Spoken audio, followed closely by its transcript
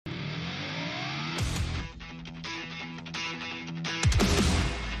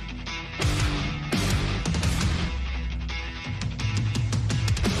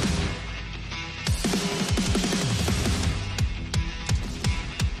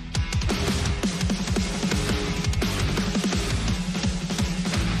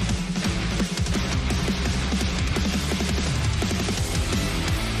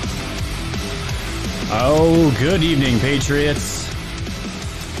Oh, good evening, Patriots.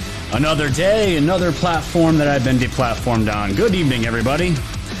 Another day, another platform that I've been deplatformed on. Good evening, everybody.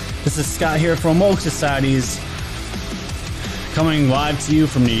 This is Scott here from Woke Societies, coming live to you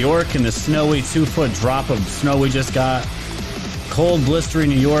from New York in the snowy 2-foot drop of snow we just got. Cold,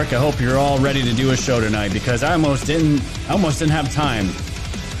 blistering New York. I hope you're all ready to do a show tonight because I almost didn't have time.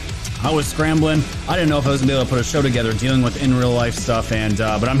 I was scrambling. I didn't know if I was gonna be able to put a show together dealing with in real life stuff,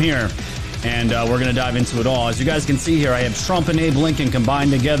 but I'm here. And we're going to dive into it all. As you guys can see here, I have Trump and Abe Lincoln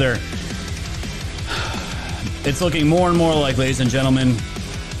combined together. It's looking more and more like, ladies and gentlemen,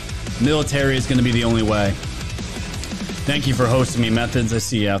 military is going to be the only way. Thank you for hosting me, Methods. I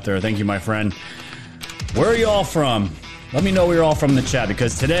see you out there. Thank you, my friend. Where are you all from? Let me know where you're all from in the chat,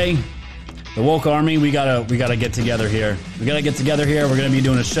 because today, the Woke Army, we gotta get together here. We gotta get together here. We're going to be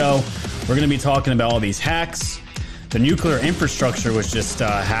doing a show. We're going to be talking about all these hacks. The nuclear infrastructure was just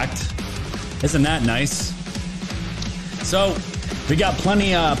hacked. Isn't that nice? So we got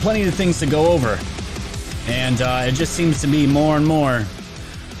plenty of things to go over, and it just seems to be more and more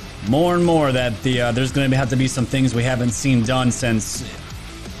that there's going to have to be some things we haven't seen done since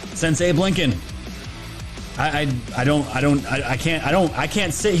Abe Lincoln. I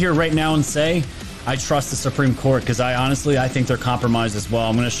can't sit here right now and say I trust the Supreme Court, because I think they're compromised as well.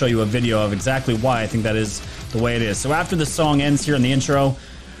 I'm going to show you a video of exactly why I think that is the way it is. So after the song ends here in the intro,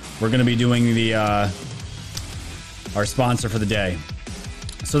 we're going to be doing our sponsor for the day.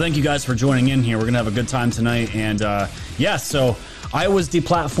 So thank you guys for joining in here. We're going to have a good time tonight. And so I was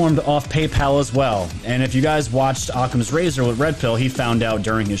deplatformed off PayPal as well. And if you guys watched Occam's Razor with Red Pill, he found out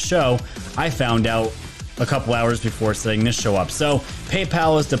during his show. I found out a couple hours before setting this show up. So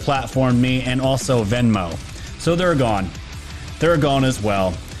PayPal has deplatformed me, and also Venmo. So they're gone. They're gone as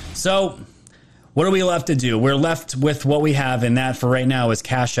well. So what are we left to do? We're left with what we have, and that for right now is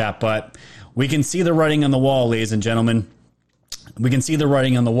Cash App, but we can see the writing on the wall, ladies and gentlemen. We can see the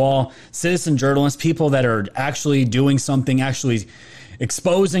writing on the wall. Citizen journalists, people that are actually doing something, actually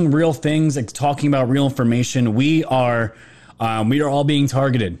exposing real things, talking about real information. We are all being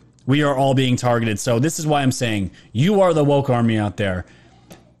targeted. We are all being targeted. So this is why I'm saying you are the woke army out there.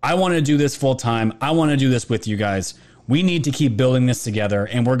 I want to do this full time. I want to do this with you guys. We need to keep building this together,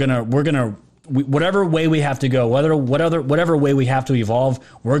 and we're gonna whatever way we have to go, whatever way we have to evolve,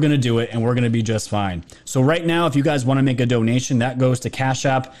 we're going to do it, and we're going to be just fine. So right now, if you guys want to make a donation, that goes to Cash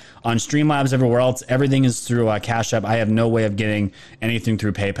App. On Streamlabs, everywhere else, everything is through Cash App. I have no way of getting anything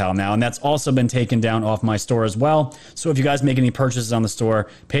through PayPal now, and that's also been taken down off my store as well. So if you guys make any purchases on the store,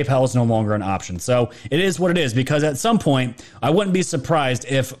 PayPal is no longer an option. So it is what it is, because at some point, I wouldn't be surprised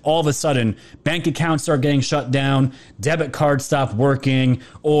if all of a sudden bank accounts start getting shut down, debit cards stop working,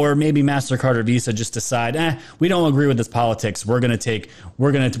 or maybe MasterCard or Visa just decide, we don't agree with this politics. We're gonna take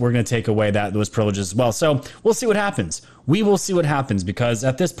away those privileges as well. So we'll see what happens. We will see what happens, because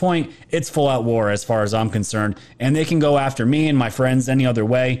at this point, it's full out war as far as I'm concerned, and they can go after me and my friends any other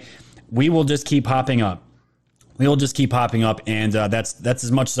way. We will just keep popping up. And that's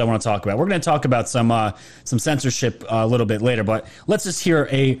as much as I want to talk about. We're going to talk about some censorship a little bit later, but let's just hear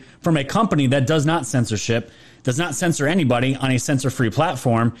from a company that does not censor anybody on a censor-free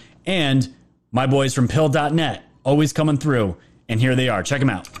platform, and my boys from Pill.net, always coming through, and here they are. Check them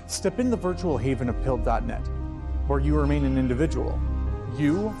out. Step in the virtual haven of Pill.net, where you remain an individual.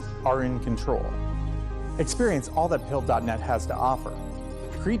 You are in control. Experience all that Pill.net has to offer.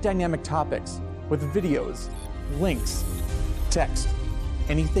 Create dynamic topics with videos, links, text,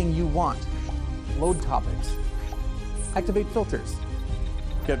 anything you want. Load topics. Activate filters.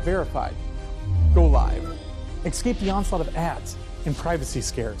 Get verified. Go live. Escape the onslaught of ads and privacy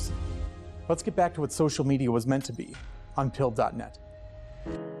scares. Let's get back to what social media was meant to be on Pill.net.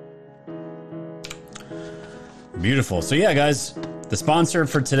 Beautiful. So yeah, guys, the sponsor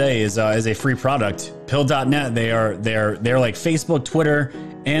for today is a free product. Pill.net. They're like Facebook, Twitter,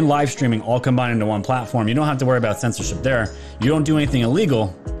 and live streaming all combined into one platform. You don't have to worry about censorship there. You don't do anything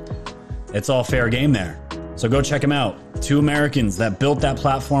illegal. It's all fair game there. So go check them out. 2 Americans that built that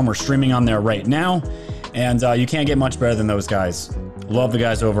platform. We're streaming on there right now, and you can't get much better than those guys. Love the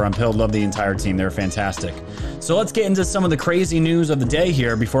guys over on Pill. Love the entire team. They're fantastic. So let's get into some of the crazy news of the day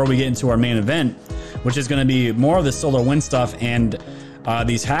here before we get into our main event, which is going to be more of the SolarWinds stuff and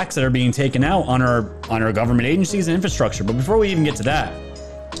these hacks that are being taken out on our government agencies and infrastructure. But before we even get to that,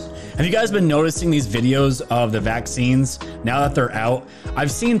 have you guys been noticing these videos of the vaccines now that they're out?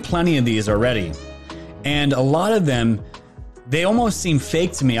 I've seen plenty of these already, and a lot of them, they almost seem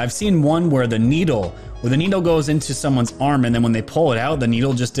fake to me. I've seen one where the needle goes into someone's arm, and then when they pull it out, the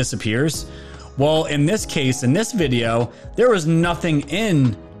needle just disappears. Well, in this case, in this video, there was nothing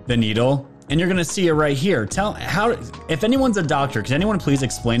in the needle. And you're going to see it right here. If anyone's a doctor, can anyone please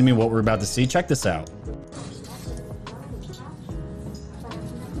explain to me what we're about to see? Check this out.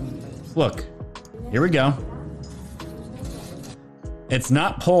 Look, here we go. It's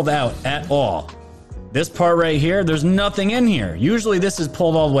not pulled out at all. This part right here, there's nothing in here. Usually this is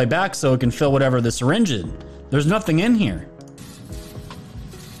pulled all the way back so it can fill whatever the syringe is. There's nothing in here.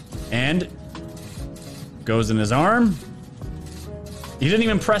 And goes in his arm. He didn't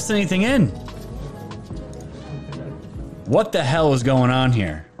even press anything in. What the hell is going on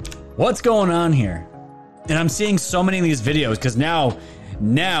here? What's going on here? And I'm seeing so many of these videos because now,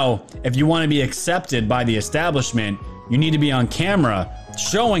 if you want to be accepted by the establishment, you need to be on camera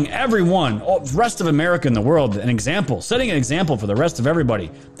showing everyone, the rest of America and the world, an example, setting an example for the rest of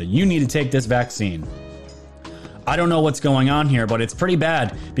everybody that you need to take this vaccine. I don't know what's going on here, but it's pretty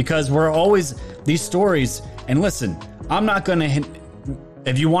bad because we're always these stories. And listen, I'm not going to...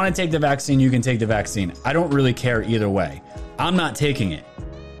 If you want to take the vaccine, you can take the vaccine. I don't really care either way. I'm not taking it.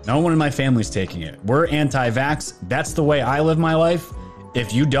 No one in my family's taking it. We're anti-vax. That's the way I live my life.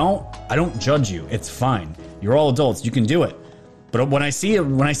 If you don't, I don't judge you. It's fine. You're all adults. You can do it. But when I see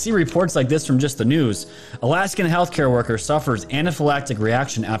reports like this from just the news, Alaskan healthcare worker suffers anaphylactic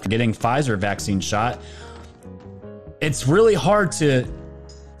reaction after getting Pfizer vaccine shot. It's really hard to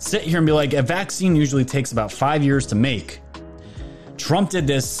sit here and be like, a vaccine usually takes about 5 years to make. Trump did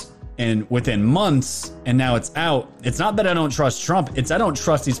this within months, and now it's out. It's not that I don't trust Trump. It's I don't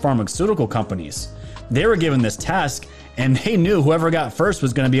trust these pharmaceutical companies. They were given this task, and they knew whoever got first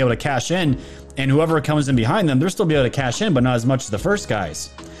was going to be able to cash in, and whoever comes in behind them, they'll still be able to cash in, but not as much as the first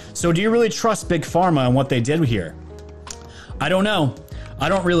guys. So do you really trust Big Pharma and what they did here? I don't know. I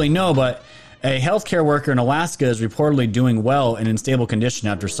don't really know, but a healthcare worker in Alaska is reportedly doing well and in stable condition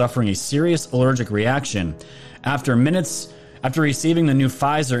after suffering a serious allergic reaction. After receiving the new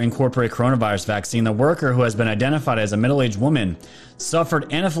Pfizer incorporated coronavirus vaccine, the worker, who has been identified as a middle-aged woman, suffered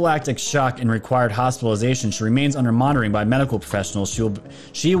anaphylactic shock and required hospitalization. She remains under monitoring by medical professionals.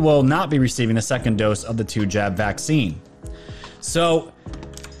 She will not be receiving the second dose of the 2-jab vaccine. So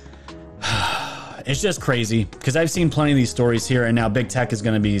it's just crazy because I've seen plenty of these stories here, and now big tech is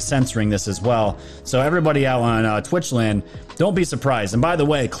going to be censoring this as well. So everybody out on Twitch land, don't be surprised. And by the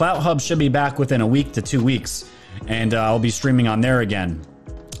way, Clout Hub should be back within a week to 2 weeks. And I'll be streaming on there again.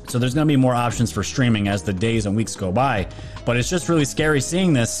 So there's going to be more options for streaming as the days and weeks go by. But it's just really scary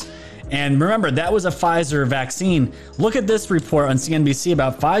seeing this. And remember, that was a Pfizer vaccine. Look at this report on CNBC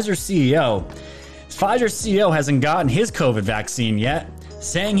about Pfizer CEO. Pfizer CEO hasn't gotten his COVID vaccine yet,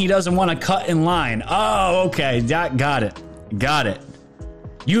 saying he doesn't want to cut in line. Oh, okay. Got it.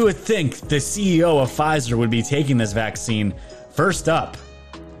 You would think the CEO of Pfizer would be taking this vaccine first up.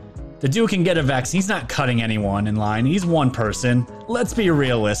 The dude can get a vaccine. He's not cutting anyone in line. He's one person. Let's be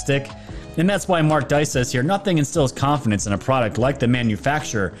realistic. And that's why Mark Dice says here, nothing instills confidence in a product like the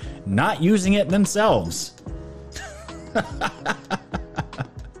manufacturer not using it themselves.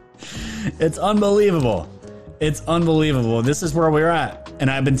 It's unbelievable. It's unbelievable. This is where we're at. And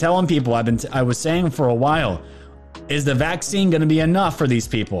I've been telling people, I was saying for a while, is the vaccine going to be enough for these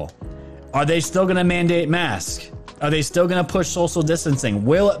people? Are they still going to mandate masks? Are they still going to push social distancing?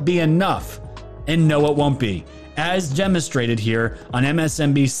 Will it be enough? And no, it won't be. As demonstrated here on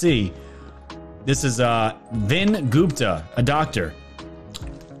MSNBC, this is Vin Gupta, a doctor,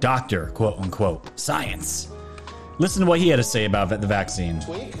 quote unquote, science. Listen to what he had to say about the vaccine. This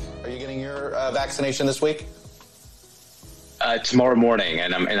week? Are you getting your vaccination this week? Tomorrow morning,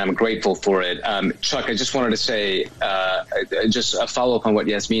 and I'm grateful for it. Chuck, I just wanted to say, just a follow up on what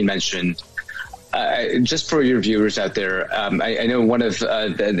Yasmin mentioned. Just for your viewers out there, I know one of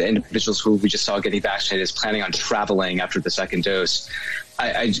the individuals who we just saw getting vaccinated is planning on traveling after the second dose.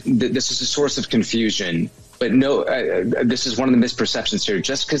 This is a source of confusion, but no, this is one of the misperceptions here.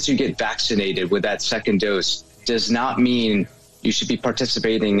 Just because you get vaccinated with that second dose does not mean you should be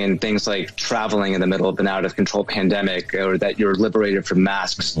participating in things like traveling in the middle of an out-of-control pandemic or that you're liberated from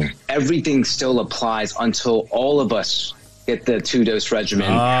masks. Mm-hmm. Everything still applies until all of us get the 2-dose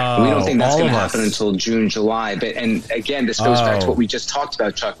regimen. We don't think that's going to happen until June, July. And again, this goes back to what we just talked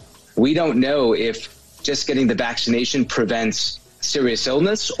about, Chuck. We don't know if just getting the vaccination prevents serious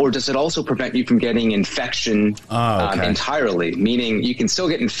illness, or does it also prevent you from getting infection entirely? Meaning you can still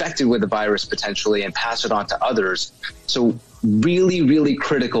get infected with the virus potentially and pass it on to others. So really, really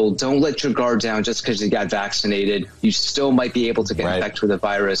critical. Don't let your guard down just because you got vaccinated. You still might be able to get infected with the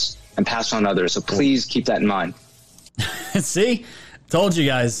virus and pass on others. So please keep that in mind. See, told you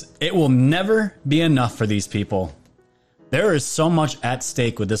guys, it will never be enough for these people. There is so much at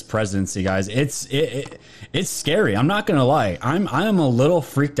stake with this presidency, guys. It's scary. I'm not gonna lie. I'm a little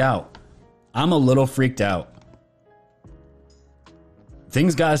freaked out. I'm a little freaked out.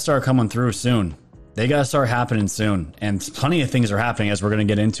 Things got to start coming through soon. They got to start happening soon. And plenty of things are happening as we're going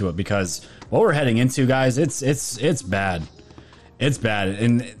to get into it, because what we're heading into, guys, it's bad. It's bad.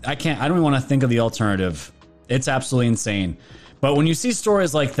 And I don't even want to think of the alternative. It's absolutely insane. But when you see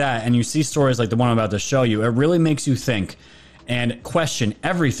stories like that, and you see stories like the one I'm about to show you, it really makes you think and question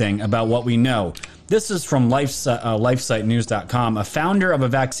everything about what we know. This is from LifeSiteNews.com. A founder of a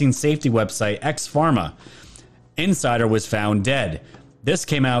vaccine safety website, X-Pharma Insider, was found dead. This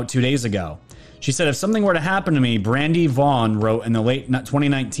came out 2 days ago. She said, if something were to happen to me, Brandy Vaughn wrote in the late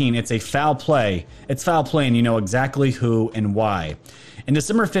 2019, it's a foul play. It's foul play, and you know exactly who and why. In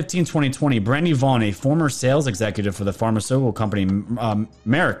December 15, 2020, Brandy Vaughn, a former sales executive for the pharmaceutical company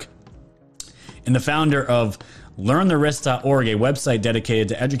Merck, and the founder of LearnTheRisk.org, a website dedicated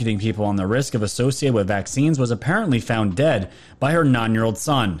to educating people on the risk of associated with vaccines, was apparently found dead by her 9-year-old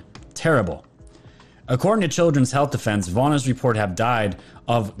son. Terrible. According to Children's Health Defense, Vaughn is reported to have died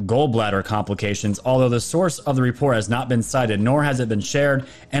of gallbladder complications, although the source of the report has not been cited, nor has it been shared,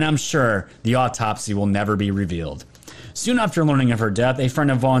 and I'm sure the autopsy will never be revealed. Soon after learning of her death, a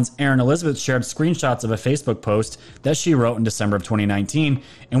friend of Vaughn's, Erin Elizabeth, shared screenshots of a Facebook post that she wrote in December of 2019,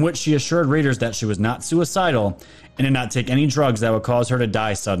 in which she assured readers that she was not suicidal and did not take any drugs that would cause her to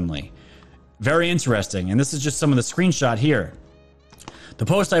die suddenly. Very interesting, and this is just some of the screenshot here. The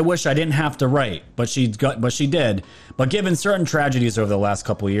post I wish I didn't have to write, but she did. But given certain tragedies over the last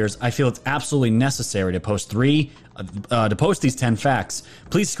couple of years, I feel it's absolutely necessary to post these 10 facts.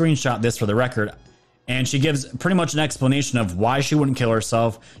 Please screenshot this for the record. And she gives pretty much an explanation of why she wouldn't kill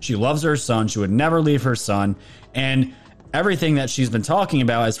herself. She loves her son. She would never leave her son. And everything that she's been talking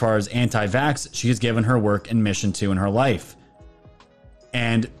about as far as anti-vax, she's given her work and mission to in her life.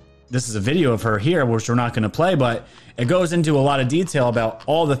 And this is a video of her here, which we're not going to play, but it goes into a lot of detail about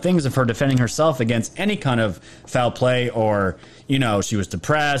all the things of her defending herself against any kind of foul play, or, you know, she was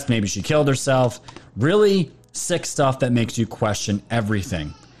depressed, maybe she killed herself. Really sick stuff that makes you question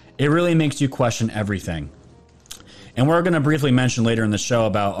everything. It really makes you question everything. And we're going to briefly mention later in the show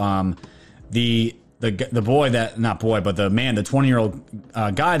about the boy that, not boy, but the man, the 20-year-old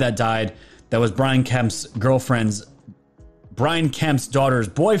guy that died, that was Brian Kemp's daughter's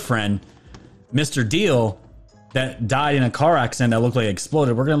boyfriend, Mr. Deal, that died in a car accident that looked like it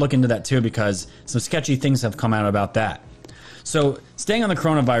exploded. We're going to look into that too, because some sketchy things have come out about that. So staying on the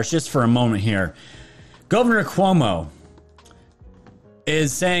coronavirus just for a moment here, Governor Cuomo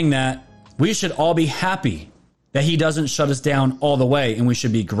is saying that we should all be happy that he doesn't shut us down all the way, and we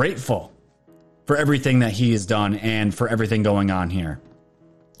should be grateful for everything that he has done and for everything going on here.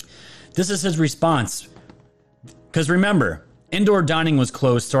 This is his response. Because remember, indoor dining was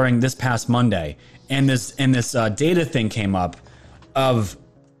closed starting this past Monday, and this data thing came up of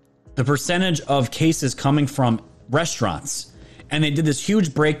the percentage of cases coming from restaurants, and they did this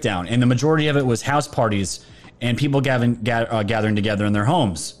huge breakdown, and the majority of it was house parties and people gathering together in their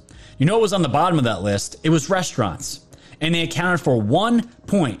homes. You know what was on the bottom of that list? It was restaurants, and they accounted for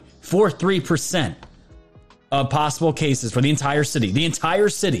 1.43% of possible cases for the entire city. The entire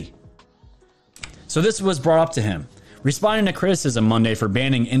city. So this was brought up to him, responding to criticism Monday for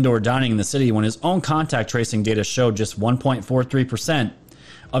banning indoor dining in the city when his own contact tracing data showed just 1.43%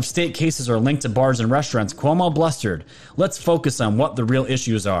 of state cases are linked to bars and restaurants. Cuomo blustered, "Let's focus on what the real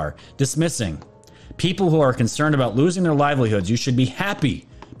issues are," dismissing people who are concerned about losing their livelihoods. You should be happy,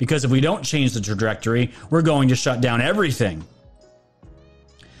 because if we don't change the trajectory, we're going to shut down everything.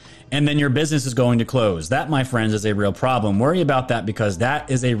 And then your business is going to close. That, my friends, is a real problem. Worry about that, because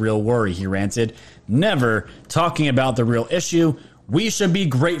that is a real worry, he ranted, never talking about the real issue. We should be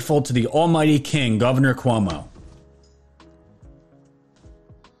grateful to the almighty king, Governor Cuomo.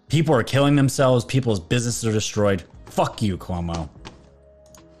 People are killing themselves. People's businesses are destroyed. Fuck you, Cuomo.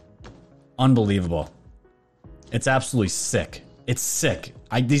 Unbelievable. It's absolutely sick. It's sick.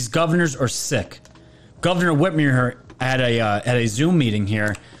 These governors are sick. Governor Whitmer had a Zoom meeting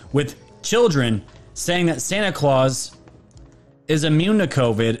here with children saying that Santa Claus is immune to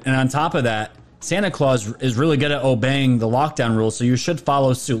COVID, and on top of that, Santa Claus is really good at obeying the lockdown rules, so you should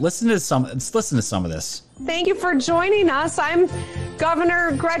follow suit. Let's listen to some of this. Thank you for joining us. I'm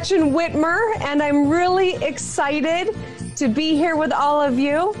Governor Gretchen Whitmer, and I'm really excited to be here with all of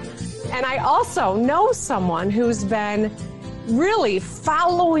you. And I also know someone who's been really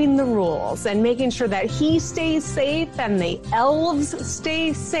following the rules and making sure that he stays safe and the elves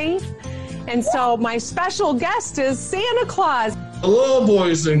stay safe. And so my special guest is Santa Claus. Hello,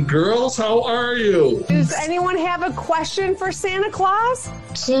 boys and girls. How are you? Does anyone have a question for Santa Claus?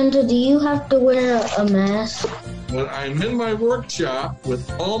 Santa, do you have to wear a mask? when I'm in my workshop with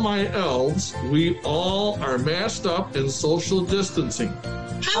all my elves, we all are masked up in social distancing.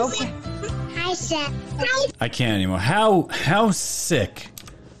 Okay. Hi, Seth. I can't anymore. How sick?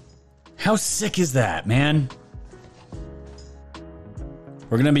 How sick is that, man?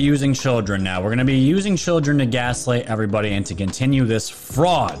 We're going to be using children now. We're going to be using children to gaslight everybody and to continue this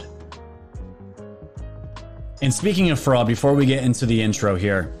fraud. And speaking of fraud, before we get into the intro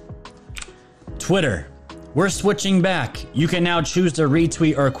here, Twitter, we're switching back. You can now choose to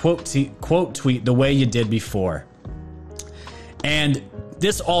retweet or quote tweet the way you did before. And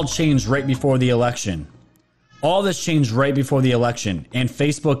this all changed right before the election. All this changed right before the election, and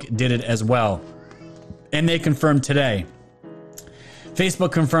Facebook did it as well. And they confirmed today.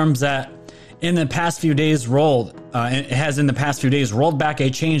 Facebook confirms that in the past few days rolled back a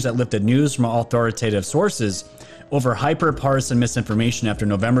change that lifted news from authoritative sources over hyper-partisan misinformation after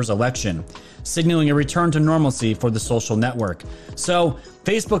November's election, signaling a return to normalcy for the social network. So,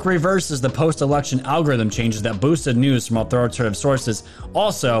 Facebook reverses the post-election algorithm changes that boosted news from authoritative sources.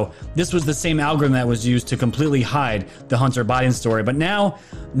 Also, this was the same algorithm that was used to completely hide the Hunter Biden story. But now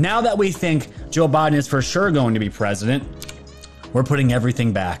that we think Joe Biden is for sure going to be president, we're putting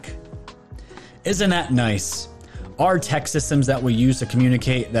everything back. Isn't that nice? Our tech systems that we use to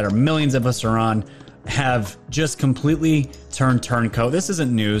communicate, that are millions of us are on, have just completely turned turncoat. This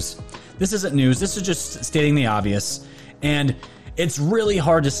isn't news. This is just stating the obvious. And it's really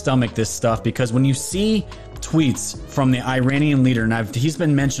hard to stomach this stuff because when you see tweets from the Iranian leader, and he's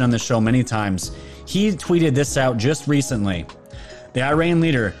been mentioned on the show many times, he tweeted this out just recently. The Iranian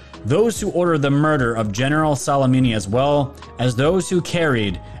leader, those who ordered the murder of General Soleimani as well as those who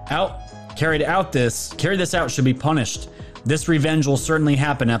carried this out should be punished. This revenge will certainly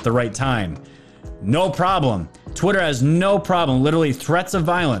happen at the right time. No problem. Twitter has no problem. Literally threats of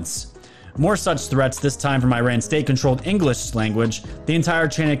violence. More such threats, this time from Iran's state-controlled English language. The entire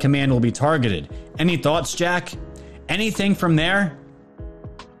chain of command will be targeted. Any thoughts, Jack? Anything from there?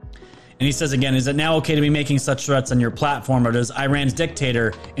 And he says again, is it now okay to be making such threats on your platform, or does Iran's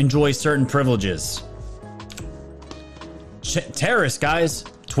dictator enjoy certain privileges? Terrorists, guys.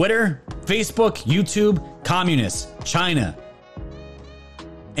 Twitter, Facebook, YouTube, communists, China.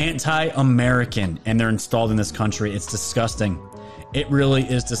 Anti-American, and they're installed in this country. It's disgusting. It really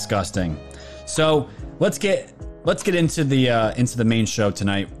is disgusting. So let's get into the main show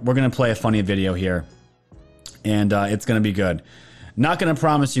tonight. We're gonna play a funny video here, and it's gonna be good. Not gonna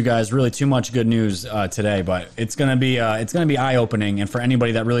promise you guys really too much good news today, but it's gonna be eye-opening. And for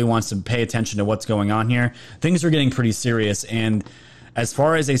anybody that really wants to pay attention to what's going on here, things are getting pretty serious. And as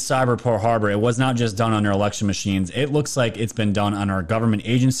far as a cyber Pearl Harbor, it was not just done on our election machines. It looks like it's been done on our government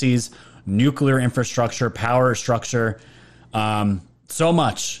agencies, nuclear infrastructure, power structure, so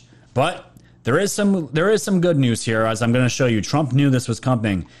much. But there is some good news here, as I'm going to show you. Trump knew this was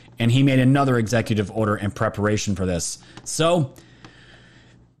coming, and he made another executive order in preparation for this. So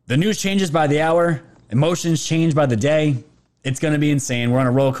the news changes by the hour, emotions change by the day. It's going to be insane. We're on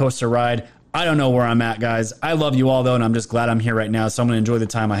a roller coaster ride. I don't know where I'm at, guys. I love you all, though, and I'm just glad I'm here right now, so I'm going to enjoy the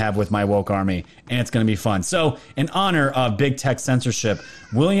time I have with my woke army, and it's going to be fun. So, in honor of big tech censorship,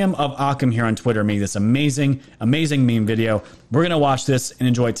 William of Occam here on Twitter made this amazing meme video. We're going to watch this and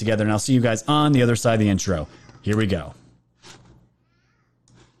enjoy it together, and I'll see you guys on the other side of the intro. Here we go.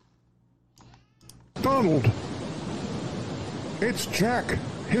 Donald, it's Jack.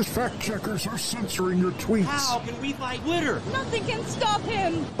 His fact-checkers are censoring your tweets. How can we fight Twitter? Nothing can stop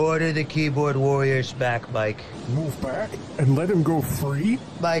him! Order the keyboard warriors back, Mike. Move back and let him go free?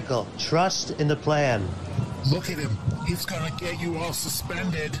 Michael, trust in the plan. Look at him. He's gonna get you all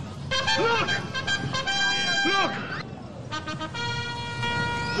suspended. Look! Look!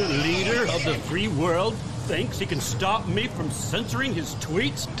 The leader of the free world thinks he can stop me from censoring his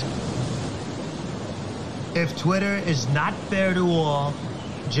tweets? If Twitter is not fair to all,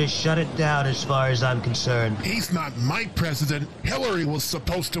 just shut it down as far as I'm concerned. He's not my president. Hillary was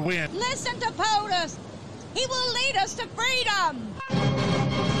supposed to win. Listen to POTUS! He will lead us to freedom!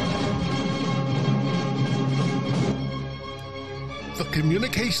 The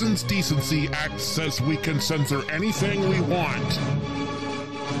Communications Decency Act says we can censor anything we want.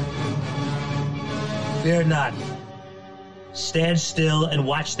 Fear not. Stand still and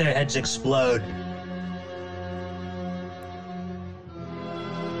watch their heads explode.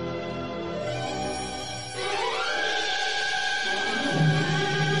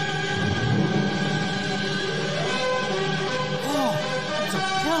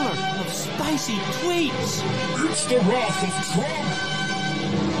 Spicy tweets! It's the wrath of Trump!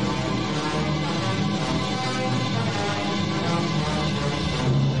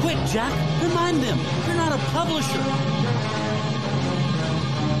 Quick, Jack! Remind them! You're not a publisher.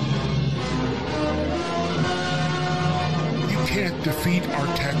 You can't defeat our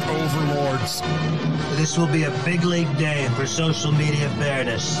tech overlords. This will be a big league day for social media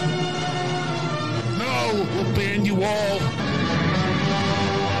fairness. No, we'll ban you all.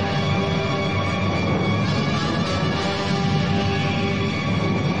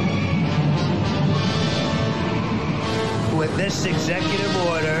 With this executive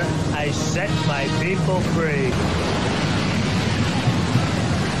order, I set my people free.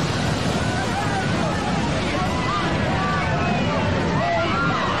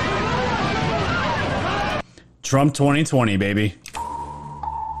 Trump 2020, baby.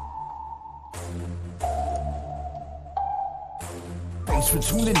 Thanks for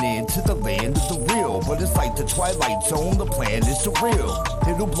tuning in to the land of the real. But it's like the Twilight Zone, the plan is surreal.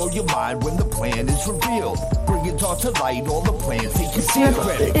 It'll blow your mind when the plan is revealed. Bring it all to light, all the plans take you see.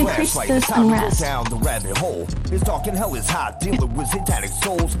 Increase this unrest. Down the rabbit hole. It's dark and hell is hot, dealing with satanic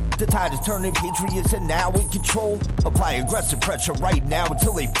souls. The tide is turning, patriots are now in control. Apply aggressive pressure right now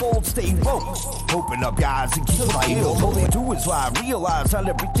until they fold. Stay woke. Open up your eyes and keep the light on. All they do is lie, realize not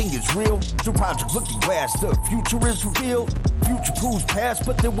everything is real. Through Project Looking Glass, the future is revealed. Future proves past,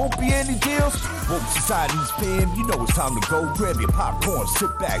 but there won't be any deals. Woke society's fam, you know it's time to go. Grab your popcorn, sit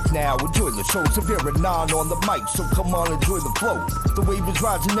back now, enjoy the show. Severe and non on the mic, so come on, enjoy the flow. The wave is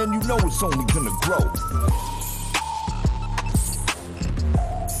rising and you know it's only gonna grow.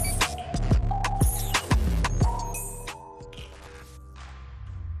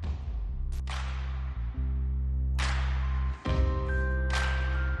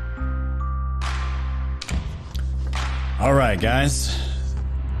 All right, guys.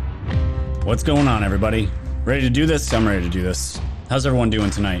 What's going on, everybody? Ready to do this? I'm ready to do this. How's everyone doing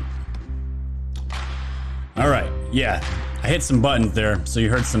tonight? All right. Yeah, I hit some buttons there, so you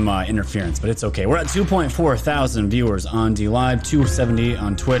heard some interference, but it's okay. We're at 2.4 thousand viewers on DLive, 270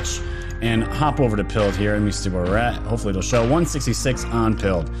 on Twitch, and hop over to Pilled here. Let me see where we're at. Hopefully it'll show 166 on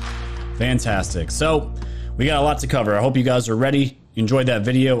Pilled. Fantastic. So we got a lot to cover. I hope you guys are ready. You enjoyed that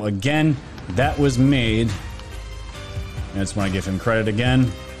video again. That was made... I just want to give him credit again.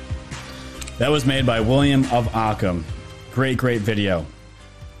 That was made by William of Ockham. Great, great video.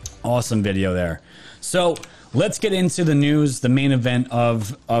 Awesome video there. So let's get into the news, the main event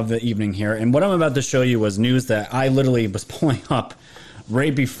of the evening here. And what I'm about to show you was news that I literally was pulling up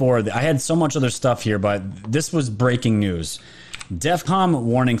right before. I had so much other stuff here, but this was breaking news. DEFCON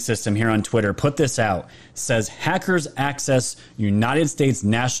warning system here on Twitter put this out. Says hackers access United States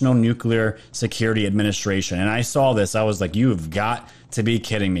National Nuclear Security Administration. And I saw this. I was like, you've got to be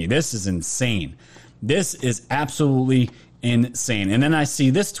kidding me. This is insane. This is absolutely insane. And then I see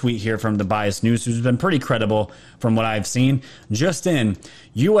this tweet here from the Bias News, who's been pretty credible from what I've seen. Just in,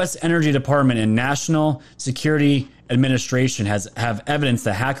 U.S. Energy Department and National Security Administration have evidence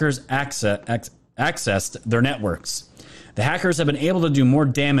that hackers accessed their networks. The hackers have been able to do more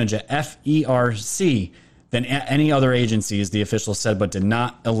damage at FERC than any other agencies, the official said, but did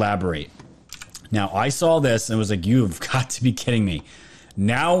not elaborate. Now, I saw this and was like, you've got to be kidding me.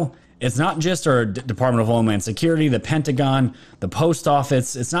 Now, it's not just our Department of Homeland Security, the Pentagon, the Post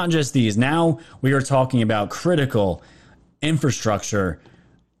Office. It's not just these. Now we are talking about critical infrastructure.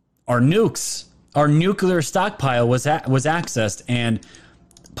 Our nukes, our nuclear stockpile was accessed, and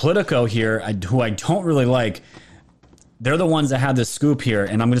Politico here, who I don't really like, they're the ones that had this scoop here,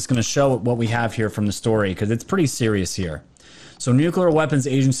 and I'm just going to show what we have here from the story because it's pretty serious here. So, Nuclear Weapons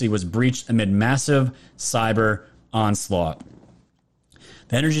Agency was breached amid massive cyber onslaught.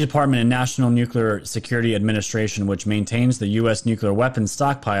 The Energy Department and National Nuclear Security Administration, which maintains the U.S. nuclear weapons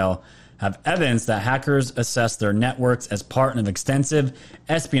stockpile, have evidence that hackers assessed their networks as part of an extensive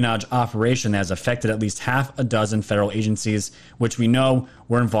espionage operation that has affected at least half a dozen federal agencies, which we know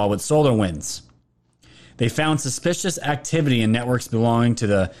were involved with SolarWinds. They found suspicious activity in networks belonging to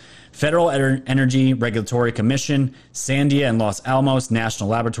the Federal Energy Regulatory Commission, Sandia and Los Alamos National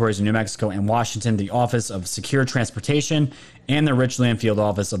Laboratories in New Mexico and Washington, the Office of Secure Transportation, and the Richland Field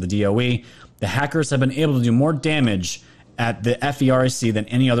Office of the DOE. The hackers have been able to do more damage at the FERC than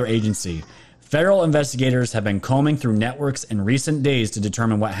any other agency. Federal investigators have been combing through networks in recent days to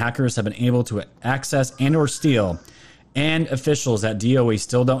determine what hackers have been able to access and or steal. And officials at DOE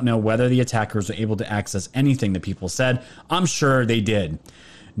still don't know whether the attackers were able to access anything that people said. I'm sure they did.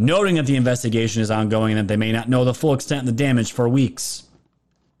 Noting that the investigation is ongoing and that they may not know the full extent of the damage for weeks.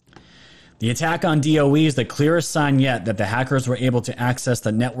 The attack on DOE is the clearest sign yet that the hackers were able to access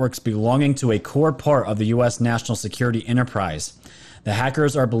the networks belonging to a core part of the U.S. national security enterprise. The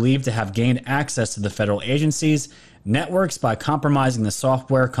hackers are believed to have gained access to the federal agencies' networks by compromising the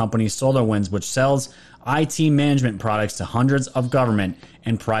software company SolarWinds, which sells IT management products to hundreds of government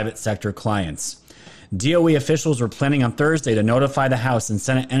and private sector clients. DOE officials were planning on Thursday to notify the House and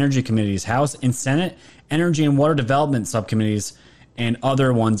Senate Energy Committees, House and Senate Energy and Water Development Subcommittees, and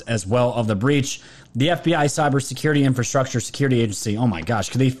other ones as well of the breach. The FBI Cybersecurity Infrastructure Security Agency, oh my gosh,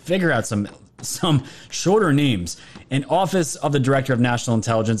 could they figure out some shorter names? An Office of the Director of National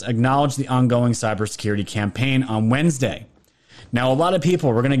Intelligence acknowledged the ongoing cybersecurity campaign on Wednesday. Now, a lot of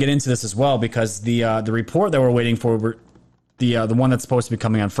people, we're going to get into this as well, because the report that we're waiting for, the one that's supposed to be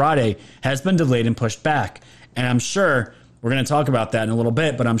coming on Friday, has been delayed and pushed back. And I'm sure we're going to talk about that in a little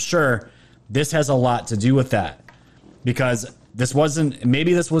bit, but I'm sure this has a lot to do with that, because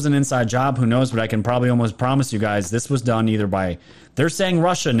maybe this was an inside job, who knows, but I can probably almost promise you guys this was done either by, they're saying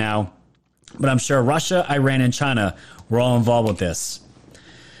Russia now, but I'm sure Russia, Iran, and China were all involved with this.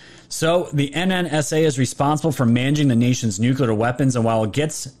 So the NNSA is responsible for managing the nation's nuclear weapons, and while it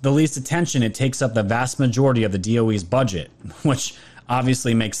gets the least attention, it takes up the vast majority of the DOE's budget, which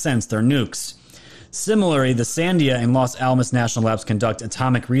obviously makes sense. They're nukes. Similarly, the Sandia and Los Alamos National Labs conduct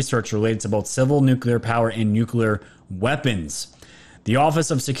atomic research related to both civil nuclear power and nuclear weapons. The Office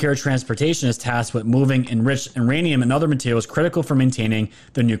of Secure Transportation is tasked with moving enriched uranium and other materials critical for maintaining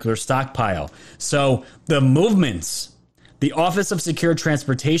the nuclear stockpile. So the Office of Secure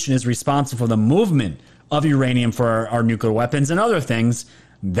Transportation is responsible for the movement of uranium for our nuclear weapons and other things.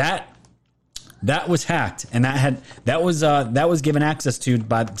 That was hacked, and that was given access to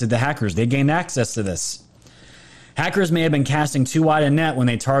the hackers. They gained access to this. Hackers may have been casting too wide a net when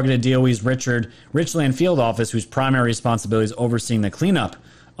they targeted DOE's Richland Field Office, whose primary responsibility is overseeing the cleanup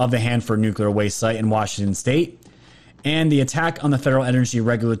of the Hanford Nuclear Waste Site in Washington State. And the attack on the Federal Energy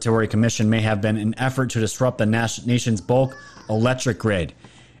Regulatory Commission may have been an effort to disrupt the nation's bulk electric grid.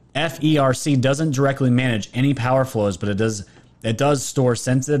 FERC doesn't directly manage any power flows, but it does store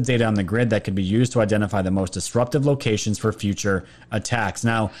sensitive data on the grid that could be used to identify the most disruptive locations for future attacks.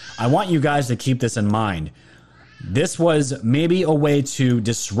 Now, I want you guys to keep this in mind. This was maybe a way to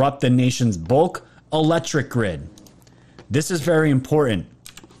disrupt the nation's bulk electric grid. This is very important.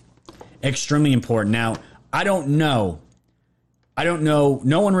 Extremely important. Now, I don't know. No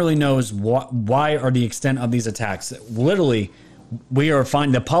one really knows why or the extent of these attacks. Literally,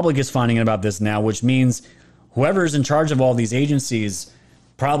 the public is finding out about this now, which means whoever is in charge of all these agencies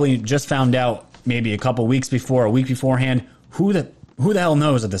probably just found out maybe a week beforehand. Who the hell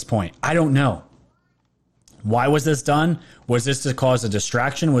knows at this point? I don't know. Why was this done? Was this to cause a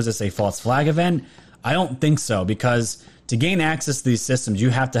distraction? Was this a false flag event? I don't think so, because to gain access to these systems,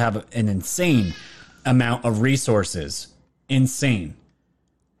 you have to have an insane amount of resources. Insane.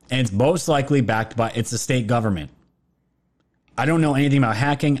 And it's most likely backed by, it's the state government. I don't know anything about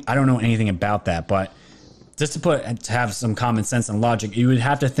hacking. I don't know anything about that, but just to have some common sense and logic, you would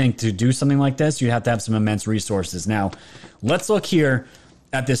have to think to do something like this, you'd have to have some immense resources. Now, let's look here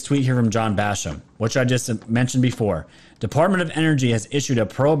at this tweet here from John Basham, which I just mentioned before. Department of Energy has issued a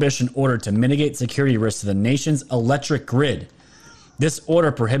prohibition order to mitigate security risks to the nation's electric grid. This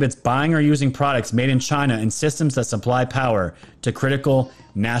order prohibits buying or using products made in China and systems that supply power to critical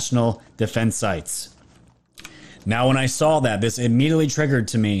national defense sites. Now, when I saw that, this immediately triggered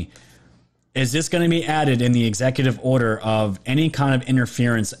to me, is this going to be added in the executive order of any kind of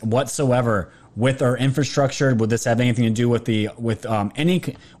interference whatsoever with our infrastructure? Would this have anything to do with the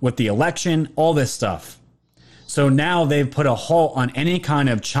election? All this stuff. So now they've put a halt on any kind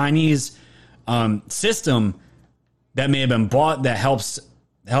of Chinese system that may have been bought that helps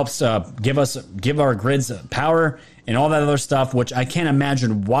give our grids power and all that other stuff. Which I can't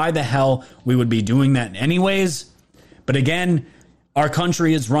imagine why the hell we would be doing that anyways. But again, our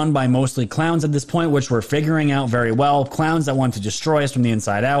country is run by mostly clowns at this point, which we're figuring out very well. Clowns that want to destroy us from the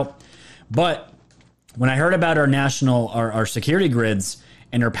inside out. But when I heard about our security grids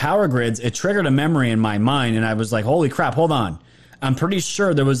and our power grids, it triggered a memory in my mind, and I was like, holy crap, hold on. I'm pretty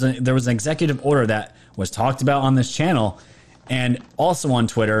sure there was an executive order that was talked about on this channel and also on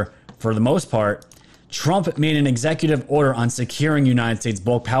Twitter for the most part. Trump made an executive order on securing United States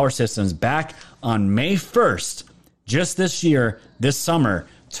bulk power systems back on May 1st, just this year, this summer,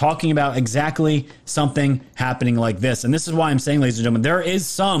 talking about exactly something happening like this. And this is why I'm saying, ladies and gentlemen, there is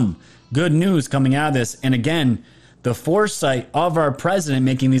some good news coming out of this. And again, the foresight of our president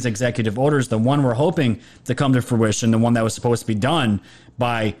making these executive orders, the one we're hoping to come to fruition, the one that was supposed to be done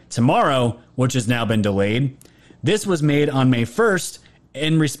by tomorrow, which has now been delayed. This was made on May 1st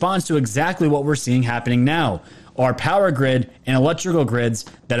in response to exactly what we're seeing happening now. Our power grid and electrical grids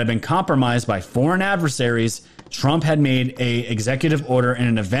that have been compromised by foreign adversaries Trump had made a executive order in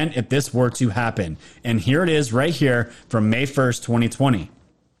an event if this were to happen. And here it is right here from May 1st, 2020.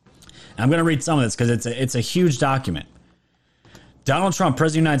 I'm going to read some of this because it's a huge document. Donald Trump,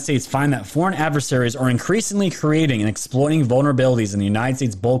 President of the United States, find that foreign adversaries are increasingly creating and exploiting vulnerabilities in the United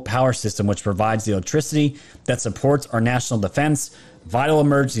States bulk power system, which provides the electricity that supports our national defense, vital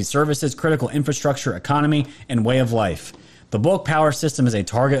emergency services, critical infrastructure, economy, and way of life. The bulk power system is a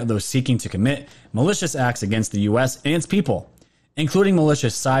target of those seeking to commit malicious acts against the U.S. and its people, including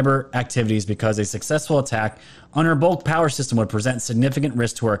malicious cyber activities, because a successful attack on our bulk power system would present significant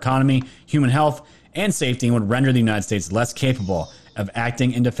risk to our economy, human health, and safety, and would render the United States less capable of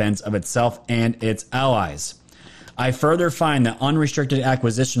acting in defense of itself and its allies. I further find that unrestricted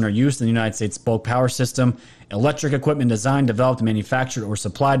acquisition or use in the United States bulk power system, electric equipment designed, developed, manufactured, or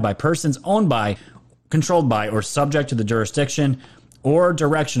supplied by persons owned by, controlled by, or subject to the jurisdiction or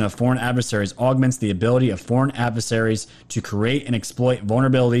direction of foreign adversaries augments the ability of foreign adversaries to create and exploit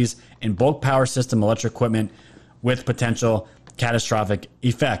vulnerabilities in bulk power system electric equipment with potential catastrophic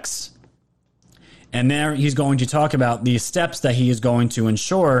effects. And there he's going to talk about the steps that he is going to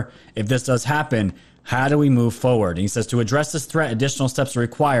ensure if this does happen. How do we move forward? And he says to address this threat, additional steps are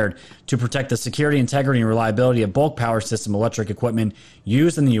required to protect the security, integrity, and reliability of bulk power system electric equipment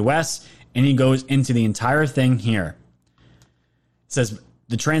used in the U.S. And he goes into the entire thing here. It says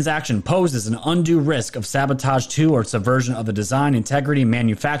the transaction poses an undue risk of sabotage to or subversion of the design, integrity,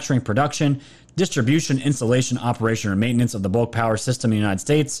 manufacturing, production, distribution, installation, operation, or maintenance of the bulk power system in the United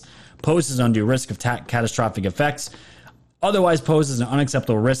States, poses undue risk of catastrophic effects, otherwise poses an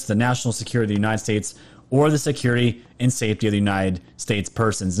unacceptable risk to the national security of the United States or the security and safety of the United States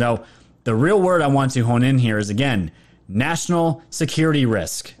persons. Now, the real word I want to hone in here is, again, national security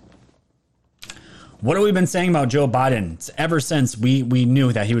risk. What have we been saying about Joe Biden ever since we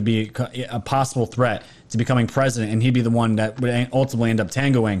knew that he would be a possible threat to becoming president and he'd be the one that would ultimately end up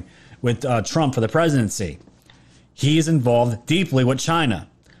tangoing with Trump for the presidency? He is involved deeply with China.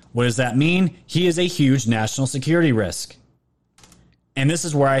 What does that mean? He is a huge national security risk. And this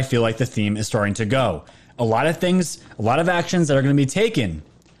is where I feel like the theme is starting to go. A lot of things, a lot of actions that are going to be taken,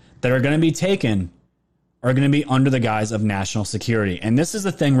 are going to be under the guise of national security. And this is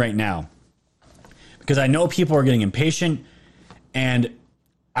the thing right now. Because I know people are getting impatient, and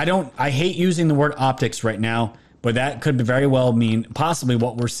I hate using the word optics right now, but that could very well mean possibly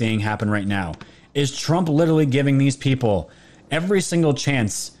what we're seeing happen right now. Is Trump literally giving these people every single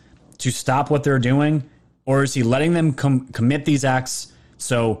chance to stop what they're doing, or is he letting them commit these acts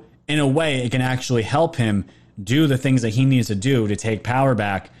so in a way it can actually help him do the things that he needs to do to take power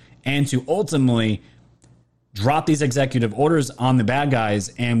back and to ultimately drop these executive orders on the bad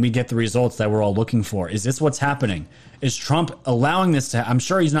guys and we get the results that we're all looking for? Is this what's happening? Is Trump allowing this to I'm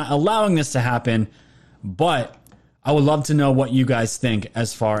sure he's not allowing this to happen, but I would love to know what you guys think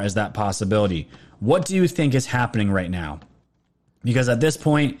as far as that possibility. What do you think is happening right now? Because at this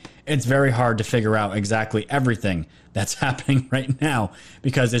point, it's very hard to figure out exactly everything that's happening right now,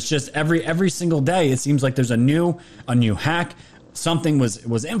 because it's just every single day it seems like there's a new hack. Something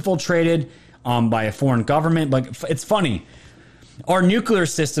was infiltrated by a foreign government. Like, it's funny. Our nuclear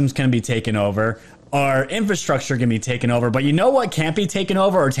systems can be taken over. Our infrastructure can be taken over. But you know what can't be taken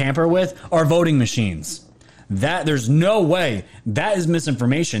over or tampered with? Our voting machines. That there's no way. That is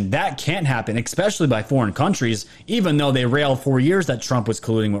misinformation. That can't happen, especially by foreign countries, even though they railed for years that Trump was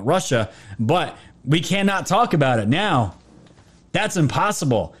colluding with Russia. But we cannot talk about it now. That's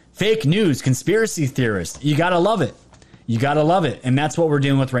impossible. Fake news, conspiracy theorists. You got to love it. You got to love it. And that's what we're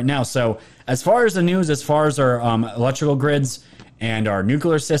dealing with right now. So as far as the news, as far as our electrical grids and our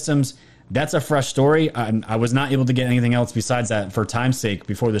nuclear systems, that's a fresh story. I was not able to get anything else besides that for time's sake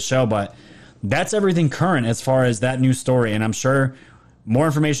before the show, but that's everything current as far as that news story. And I'm sure more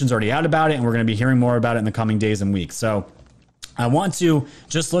information is already out about it, and we're going to be hearing more about it in the coming days and weeks. So I want to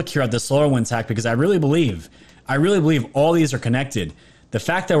just look here at the SolarWinds hack, because I really believe all these are connected. The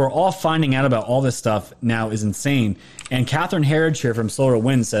fact that we're all finding out about all this stuff now is insane. And Catherine Herridge here from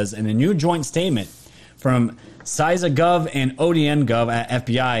SolarWinds says, in a new joint statement from CISA.gov and ODN.gov at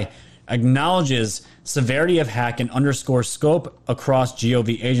FBI, acknowledges severity of hack and underscores scope across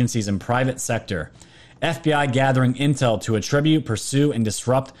GOV agencies and private sector. FBI gathering intel to attribute, pursue, and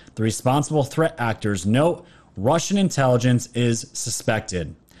disrupt the responsible threat actors. Note, Russian intelligence is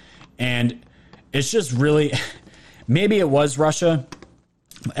suspected. And it's just really, maybe it was Russia.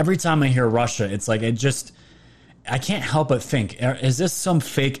 Every time I hear Russia, it's like I can't help but think, is this some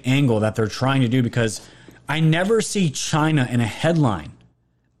fake angle that they're trying to do? Because I never see China in a headline.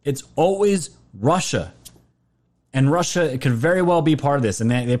 It's always Russia. And Russia could very well be part of this,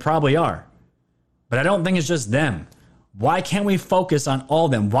 and they probably are. But I don't think it's just them. Why can't we focus on all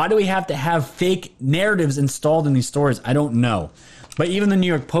of them? Why do we have to have fake narratives installed in these stories? I don't know. But even the New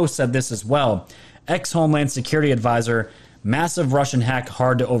York Post said this as well. Ex-Homeland Security advisor, massive Russian hack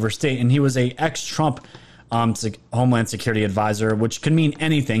hard to overstate. And he was a ex-Trump Homeland Security advisor, which could mean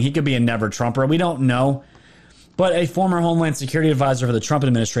anything. He could be a never Trumper. We don't know. But a former Homeland Security advisor for the Trump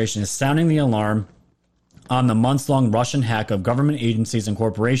administration is sounding the alarm on the months-long Russian hack of government agencies and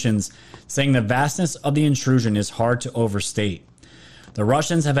corporations, saying the vastness of the intrusion is hard to overstate. The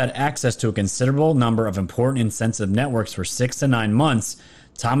Russians have had access to a considerable number of important and sensitive networks for 6 to 9 months,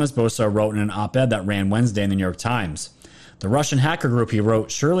 Thomas Bosa wrote in an op-ed that ran Wednesday in the New York Times. The Russian hacker group, he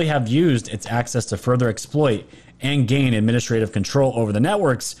wrote, surely have used its access to further exploit and gain administrative control over the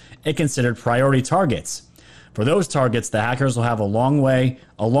networks it considered priority targets. For those targets, the hackers will have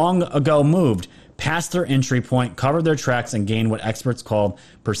long ago moved past their entry point, covered their tracks, and gained what experts call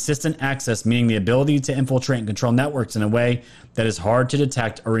persistent access, meaning the ability to infiltrate and control networks in a way that is hard to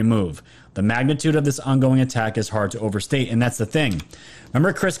detect or remove. The magnitude of this ongoing attack is hard to overstate, and that's the thing.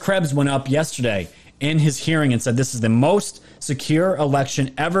 Remember, Chris Krebs went up yesterday in his hearing and said this is the most secure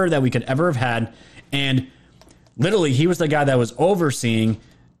election ever that we could ever have had, and literally he was the guy that was overseeing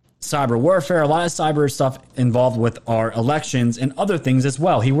cyber warfare, a lot of cyber stuff involved with our elections and other things as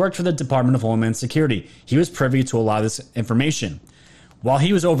well. He worked for the Department of Homeland Security. He was privy to a lot of this information. While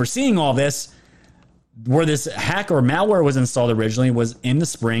he was overseeing all this, where this hack or malware was installed originally was in the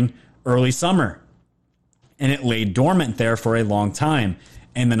spring, early summer. And it lay dormant there for a long time.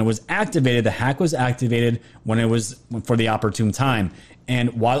 And then it was activated. The hack was activated when it was for the opportune time.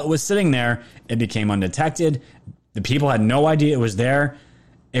 And while it was sitting there, it became undetected. The people had no idea it was there.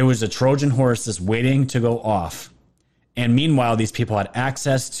 It was a Trojan horse just waiting to go off. And meanwhile, these people had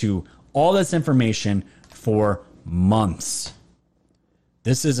access to all this information for months.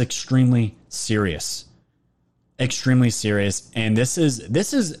 This is extremely serious. Extremely serious. And we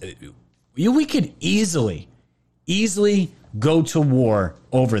could easily go to war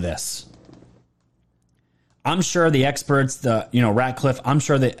over this. I'm sure the experts, Ratcliffe, I'm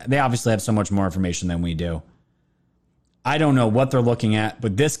sure that they obviously have so much more information than we do. I don't know what they're looking at,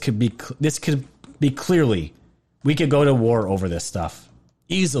 but this could be clearly, we could go to war over this stuff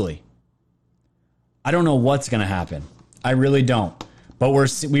easily. I don't know what's going to happen. I really don't. But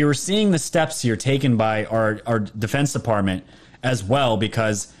we were seeing the steps here taken by our Defense Department as well,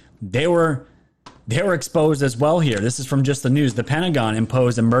 because they were exposed as well here. This is from Just the News. The Pentagon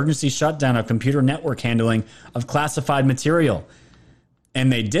imposed emergency shutdown of computer network handling of classified material.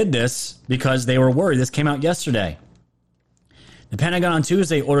 And they did this because they were worried. This came out yesterday. The Pentagon on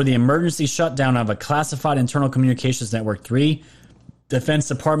Tuesday ordered the emergency shutdown of a classified internal communications network. 3 Defense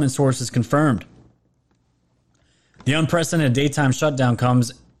Department sources confirmed. The unprecedented daytime shutdown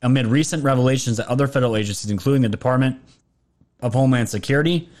comes amid recent revelations that other federal agencies, including the Department of Homeland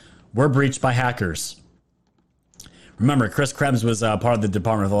Security, were breached by hackers. Remember, Chris Krebs was part of the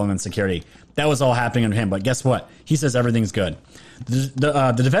Department of Homeland Security. That was all happening under him, but guess what? He says everything's good.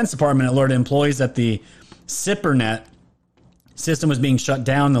 The Defense Department alerted employees that the SIPRNet system was being shut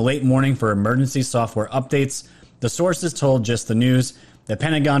down in the late morning for emergency software updates. The sources told Just the News the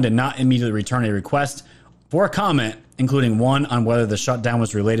Pentagon did not immediately return a request for a comment, including one on whether the shutdown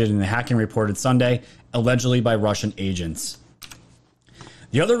was related in the hacking reported Sunday, allegedly by Russian agents.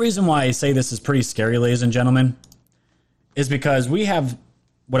 The other reason why I say this is pretty scary, ladies and gentlemen, is because we have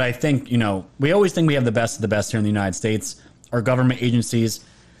what I think, we always think we have the best of the best here in the United States, our government agencies.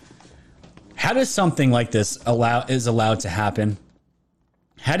 How does something like this is allowed to happen?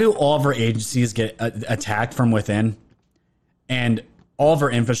 How do all of our agencies get attacked from within, and all of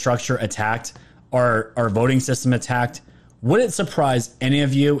our infrastructure attacked, our voting system attacked? Would it surprise any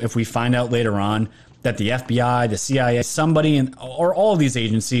of you if we find out later on that the FBI, the CIA, somebody, or all of these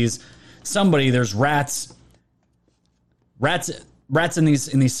agencies, there's rats in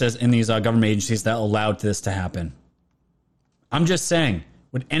these government agencies that allowed this to happen? I'm just saying.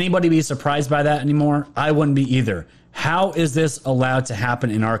 Would anybody be surprised by that anymore? I wouldn't be either. How is this allowed to happen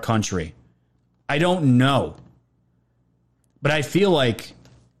in our country? I don't know. But I feel like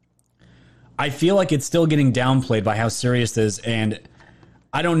it's still getting downplayed by how serious it is. And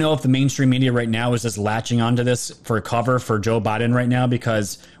I don't know if the mainstream media right now is just latching onto this for cover for Joe Biden right now,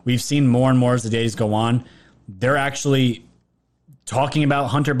 because we've seen more and more as the days go on. They're actually talking about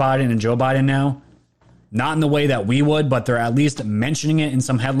Hunter Biden and Joe Biden now. Not in the way that we would, but they're at least mentioning it in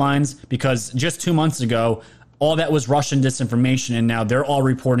some headlines, because just 2 months ago, all that was Russian disinformation, and now they're all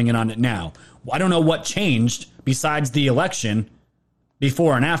reporting it on it now. I don't know what changed besides the election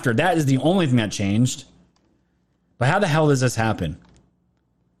before and after. That is the only thing that changed. But how the hell does this happen?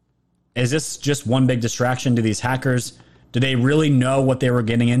 Is this just one big distraction to these hackers? Do they really know what they were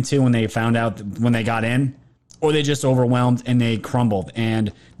getting into when they found out, when they got in? Or they just overwhelmed and they crumbled?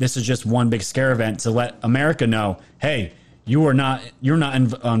 And this is just one big scare event to let America know, hey, you're not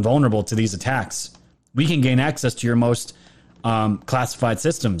invulnerable to these attacks. We can gain access to your most classified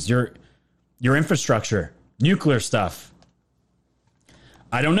systems, your infrastructure, nuclear stuff.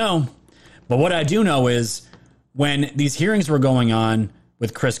 I don't know. But what I do know is when these hearings were going on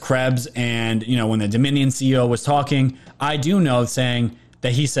with Chris Krebs and, when the Dominion CEO was talking, I do know saying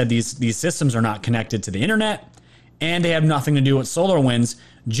that he said these systems are not connected to the internet and they have nothing to do with SolarWinds.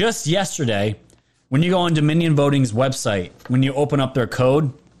 Just yesterday, when you go on Dominion Voting's website, when you open up their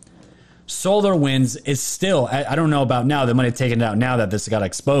code, SolarWinds is still, I don't know about now, they might have taken it out now that this got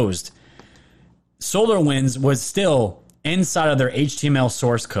exposed. SolarWinds was still inside of their HTML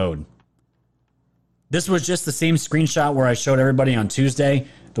source code. This was just the same screenshot where I showed everybody on Tuesday,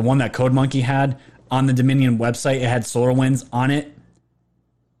 the one that CodeMonkey had on the Dominion website. It had SolarWinds on it.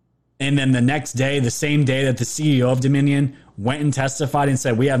 And then the next day, the same day that the CEO of Dominion went and testified and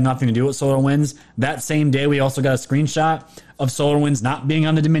said, we have nothing to do with SolarWinds, that same day we also got a screenshot of SolarWinds not being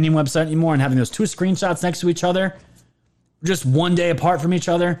on the Dominion website anymore and having those two screenshots next to each other, just one day apart from each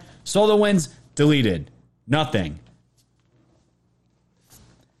other. SolarWinds deleted. Nothing.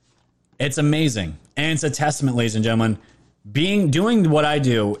 It's amazing. And it's a testament, ladies and gentlemen, doing what I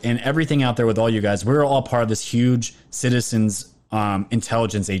do and everything out there with all you guys. We're all part of this huge citizens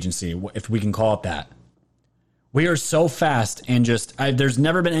intelligence agency, if we can call it that. We are so fast and there's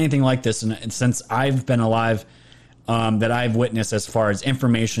never been anything like this since I've been alive that I've witnessed as far as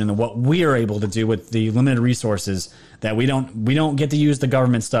information and what we are able to do with the limited resources that we don't get to use the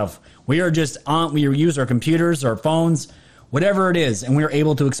government stuff. We use our computers, our phones, whatever it is, and we're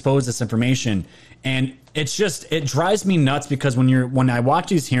able to expose this information. And it drives me nuts because when I watch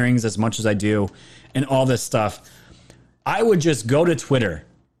these hearings as much as I do and all this stuff, I would just go to Twitter,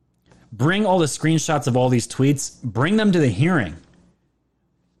 bring all the screenshots of all these tweets, bring them to the hearing.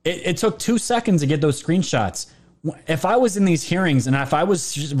 It took 2 seconds to get those screenshots. If I was in these hearings and if I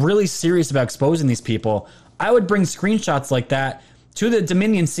was really serious about exposing these people, I would bring screenshots like that to the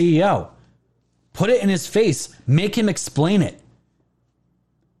Dominion CEO. Put it in his face. Make him explain it.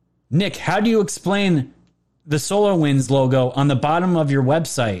 Nick, how do you explain the SolarWinds logo on the bottom of your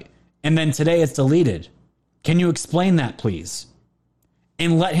website and then today it's deleted? Can you explain that, please?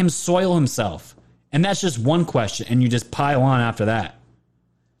 And let him soil himself. And that's just one question, and you just pile on after that.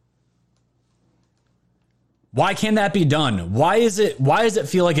 Why can't that be done? Why does it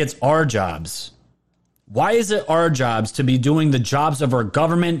feel like it's our jobs? Why is it our jobs to be doing the jobs of our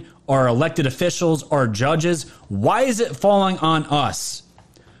government, our elected officials, our judges? Why is it falling on us?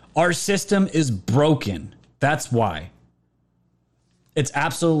 Our system is broken. That's why. It's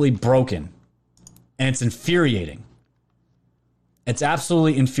absolutely broken. And it's infuriating. It's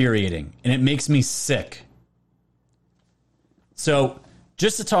absolutely infuriating. And it makes me sick. So,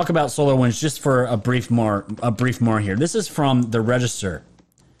 just to talk about SolarWinds, just for a brief more here. This is from the Register.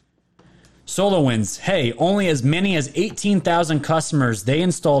 SolarWinds, hey, only as many as 18,000 customers, they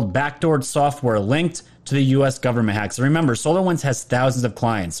installed backdoored software linked to the U.S. government hacks. So remember, SolarWinds has thousands of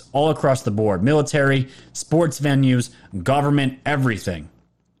clients all across the board. Military, sports venues, government, everything.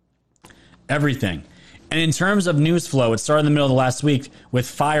 Everything. And in terms of news flow, it started in the middle of the last week with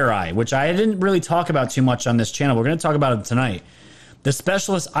FireEye, which I didn't really talk about too much on this channel. We're going to talk about it tonight. The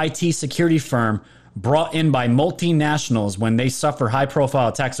specialist IT security firm brought in by multinationals when they suffer high-profile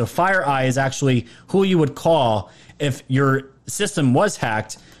attacks. So FireEye is actually who you would call if your system was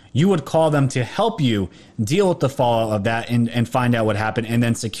hacked. You would call them to help you deal with the fallout of that and find out what happened and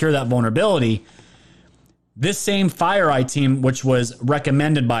then secure that vulnerability. This same FireEye team, which was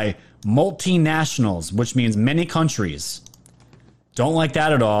recommended by multinationals, which means many countries, don't like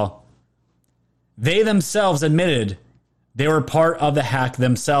that at all. They themselves admitted they were part of the hack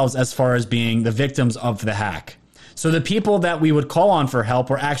themselves as far as being the victims of the hack. So the people that we would call on for help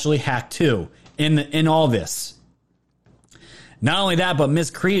were actually hacked too in all this. Not only that, but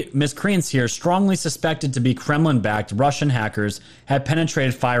miscreants here, strongly suspected to be Kremlin-backed Russian hackers, had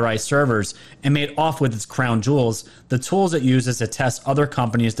penetrated FireEye servers and made off with its crown jewels, the tools it uses to test other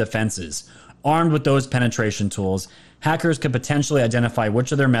companies' defenses. Armed with those penetration tools, hackers could potentially identify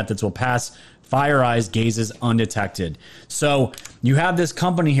which of their methods will pass FireEye's gazes undetected. So you have this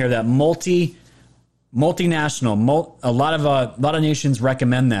company here that multinational, a lot of nations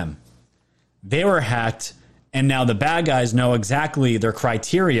recommend them. They were hacked. And now the bad guys know exactly their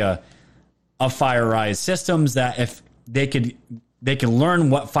criteria of FireEye's systems, that if they can learn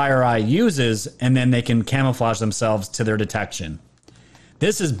what FireEye uses and then they can camouflage themselves to their detection.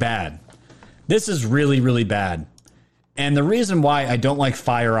 This is bad. This is really, really bad. And the reason why I don't like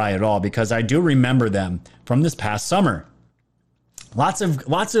FireEye at all, because I do remember them from this past summer. Lots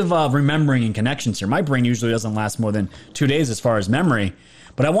of remembering and connections here. My brain usually doesn't last more than 2 days as far as memory.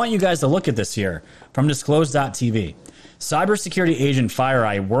 But I want you guys to look at this here from Disclose.tv. Cybersecurity agent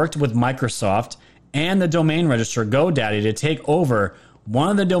FireEye worked with Microsoft and the domain registrar GoDaddy to take over one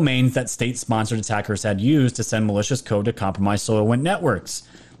of the domains that state-sponsored attackers had used to send malicious code to compromise SolarWinds networks.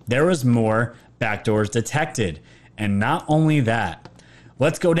 There was more backdoors detected. And not only that,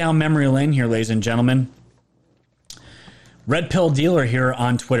 let's go down memory lane here, ladies and gentlemen. Red Pill Dealer here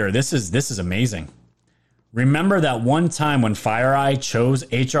on Twitter. This is amazing. Remember that one time when FireEye chose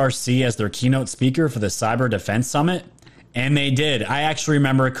HRC as their keynote speaker for the Cyber Defense Summit? And they did. I actually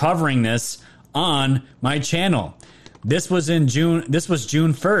remember covering this on my channel. This was in June. This was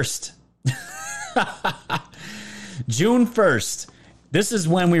June 1st. June 1st. This is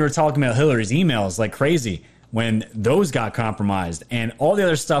when we were talking about Hillary's emails like crazy, when those got compromised and all the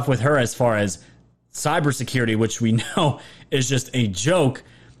other stuff with her as far as cybersecurity, which we know is just a joke.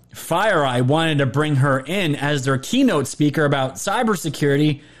 FireEye wanted to bring her in as their keynote speaker about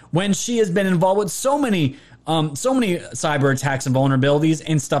cybersecurity when she has been involved with so many cyber attacks and vulnerabilities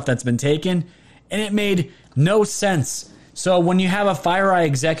and stuff that's been taken, and it made no sense. So when you have a FireEye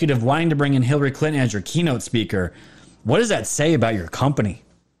executive wanting to bring in Hillary Clinton as your keynote speaker, what does that say about your company?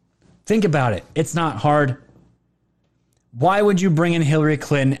 Think about it. It's not hard. Why would you bring in Hillary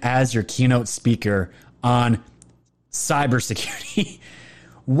Clinton as your keynote speaker on cybersecurity?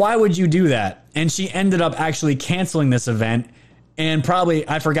 Why would you do that? And she ended up actually canceling this event, and probably,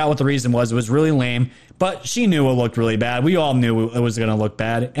 I forgot what the reason was. It was really lame, but she knew it looked really bad. We all knew it was going to look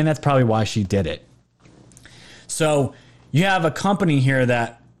bad, and that's probably why she did it. So you have a company here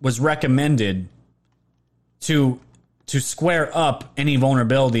that was recommended to square up any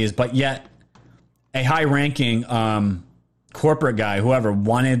vulnerabilities, but yet a high-ranking corporate guy, whoever,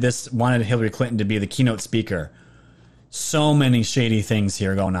 wanted Hillary Clinton to be the keynote speaker. So many shady things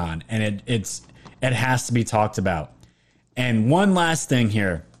here going on, and it has to be talked about. And one last thing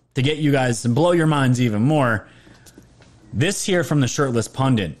here to get you guys to blow your minds even more. This here from the Shirtless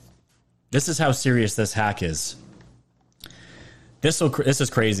Pundit. This is how serious this hack is. This is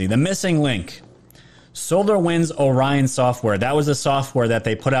crazy. The missing link. SolarWinds Orion software. That was the software that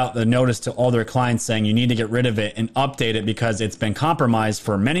they put out the notice to all their clients saying you need to get rid of it and update it because it's been compromised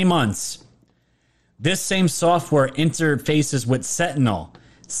for many months. This same software interfaces with Sentinel.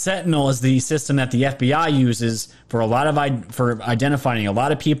 Sentinel is the system that the FBI uses for for identifying a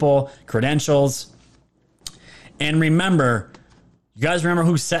lot of people, credentials. And remember, you guys remember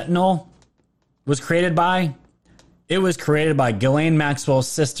who Sentinel was created by? It was created by Ghislaine Maxwell's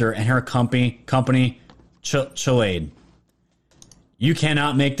sister and her company Chilaid. You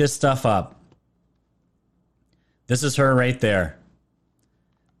cannot make this stuff up. This is her right there.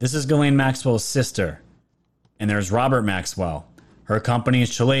 This is Ghislaine Maxwell's sister. And there's Robert Maxwell. Her company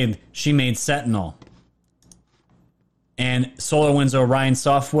is Chilaid. She made Sentinel. And SolarWinds Orion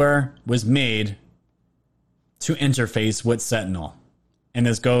software was made to interface with Sentinel. And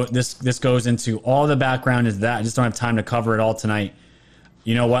this goes into all the background is that. I just don't have time to cover it all tonight.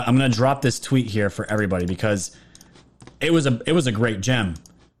 You know what? I'm going to drop this tweet here for everybody because it was a great gem.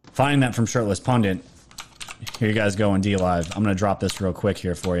 Finding that from Shirtless Pundit. Here you guys go in DLive. I'm going to drop this real quick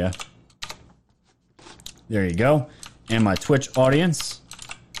here for you. There you go. And my Twitch audience.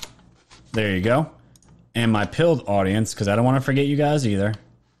 There you go. And my Pilled audience, because I don't want to forget you guys either.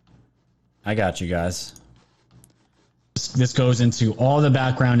 I got you guys. This goes into all the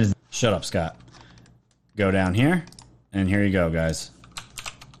background. Is shut up, Scott. Go down here. And here you go, guys.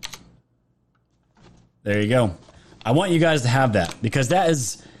 There you go. I want you guys to have that because that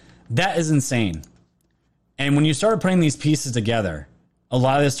is insane. And when you start putting these pieces together, a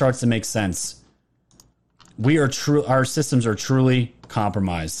lot of this starts to make sense. Our systems are truly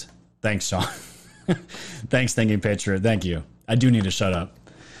compromised. Thanks, Sean. Thanks, Thinking Patriot. Thank you. I do need to shut up.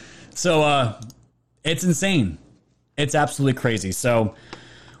 So it's insane. It's absolutely crazy. So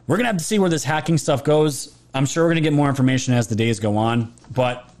we're going to have to see where this hacking stuff goes. I'm sure we're going to get more information as the days go on.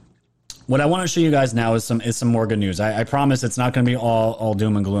 But what I want to show you guys now is some more good news. I promise it's not going to be all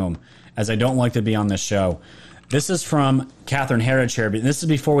doom and gloom, as I don't like to be on this show. This is from Catherine Herridge here. This is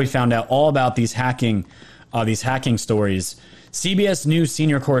before we found out all about these hacking stories. CBS News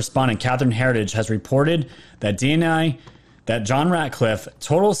senior correspondent Catherine Herridge has reported that John Ratcliffe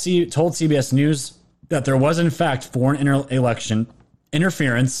told CBS News that there was in fact foreign election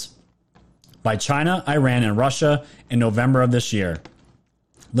interference by China, Iran, and Russia in November of this year.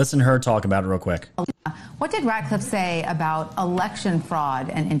 Listen to her talk about it real quick. What did Ratcliffe say about election fraud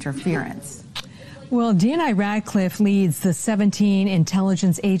and interference? Well, DNI Ratcliffe leads the 17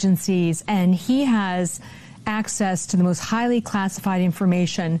 intelligence agencies, and he has access to the most highly classified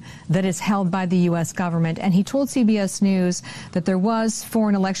information that is held by the U.S. government. And he told CBS News that there was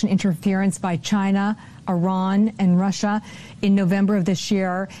foreign election interference by China, Iran, and Russia in November of this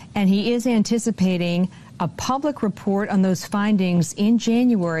year. And he is anticipating a public report on those findings in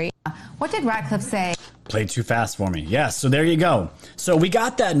January. What did Ratcliffe say? Played too fast for me. Yes, so there you go. So we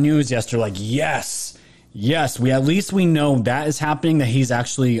got that news yesterday, like, yes, we at least we know that is happening, that he's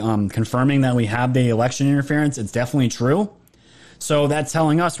actually confirming that we have the election interference. It's definitely true. So that's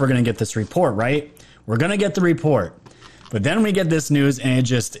telling us we're going to get this report, right? We're going to get the report. But then we get this news, and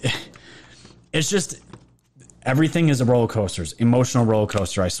it's just, everything is a roller coaster, emotional roller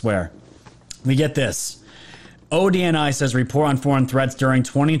coaster, I swear. We get this. ODNI says report on foreign threats during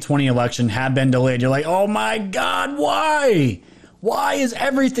 2020 election have been delayed. You're like, oh my God, why? Why is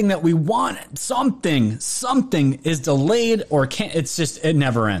everything that we want, something is delayed or can't? It's just, it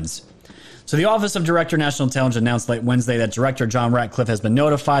never ends. So the Office of Director of National Intelligence announced late Wednesday that Director John Ratcliffe has been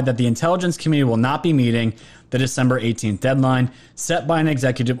notified that the intelligence community will not be meeting the December 18th deadline set by an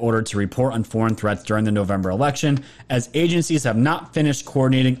executive order to report on foreign threats during the November election, as agencies have not finished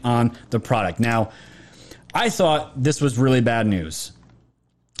coordinating on the product. Now, I thought this was really bad news.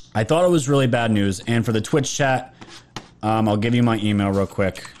 And for the Twitch chat, I'll give you my email real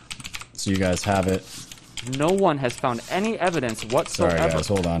quick so you guys have it. No one has found any evidence whatsoever. Sorry, guys,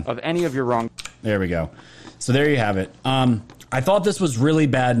 hold on. Of any of your wrong. There we go. So there you have it. I thought this was really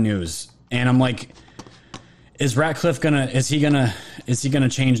bad news, and I'm like, is Ratcliffe is he gonna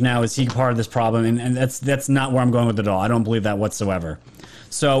change now? Is he part of this problem? And that's not where I'm going with it all. I don't believe that whatsoever.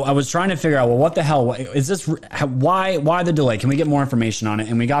 So I was trying to figure out, well, what the hell is this? Why the delay? Can we get more information on it?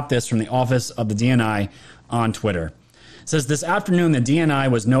 And we got this from the Office of the DNI on Twitter. It says this afternoon, the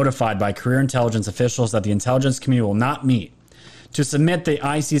DNI was notified by career intelligence officials that the intelligence community will not meet to submit the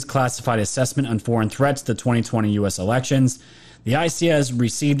IC's classified assessment on foreign threats to the 2020 U.S. elections. The IC has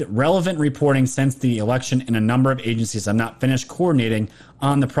received relevant reporting since the election, and a number of agencies have not finished coordinating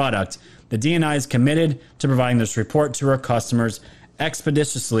on the product. The DNI is committed to providing this report to our customers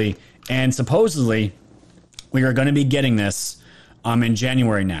expeditiously, and supposedly we are going to be getting this in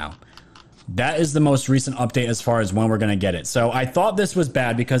January now. That is the most recent update as far as when we're going to get it. So I thought this was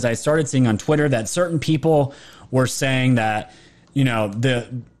bad because I started seeing on Twitter that certain people were saying that, you know,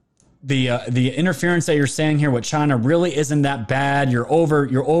 the interference that you're saying here with China really isn't that bad. You're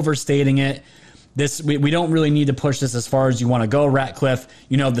overstating it. We don't really need to push this as far as you want to go, Ratcliffe.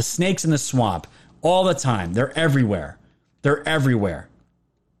 You know, the snakes in the swamp all the time. They're everywhere.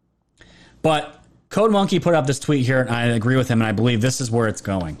 But Code Monkey put up this tweet here, and I agree with him, and I believe this is where it's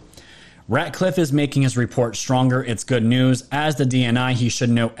going. Ratcliffe is making his report stronger. It's good news. As the DNI, he should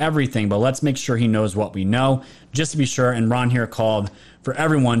know everything, but let's make sure he knows what we know, just to be sure. And Ron here called for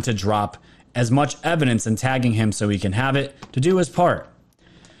everyone to drop as much evidence and tagging him so he can have it to do his part.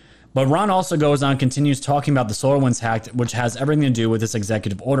 But Ron also goes on, continues talking about the SolarWinds hack, which has everything to do with this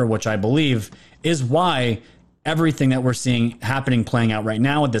executive order, which I believe is why everything that we're seeing happening, playing out right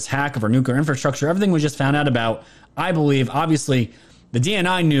now with this hack of our nuclear infrastructure, everything we just found out about, I believe, obviously, the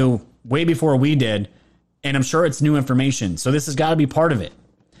DNI knew way before we did, and I'm sure it's new information. So this has got to be part of it.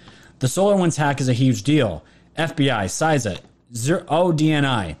 The SolarWinds hack is a huge deal. FBI, CISA,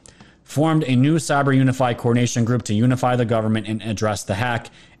 ODNI formed a new cyber unified coordination group to unify the government and address the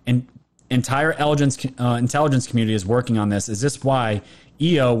hack. And entire intelligence community is working on this. Is this why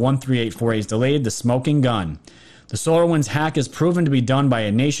EO 13848 is delayed? The smoking gun. The SolarWinds hack is proven to be done by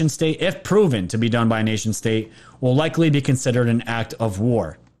a nation state. If proven to be done by a nation state, will likely be considered an act of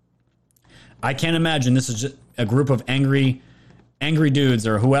war. I can't imagine this is just a group of angry dudes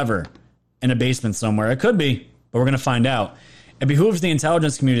or whoever in a basement somewhere. It could be, but we're going to find out. It behooves the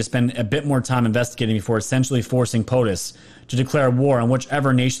intelligence community to spend a bit more time investigating before essentially forcing POTUS to declare war on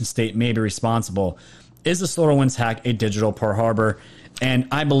whichever nation state may be responsible. Is the SolarWinds hack a digital Pearl Harbor? And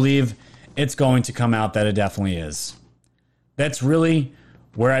I believe it's going to come out that it definitely is. That's really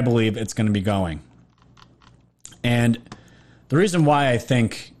where I believe it's going to be going. And the reason why I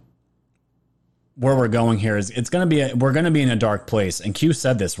think where we're going here is we're going to be in a dark place. And Q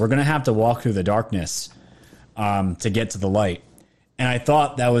said this, we're going to have to walk through the darkness to get to the light. And I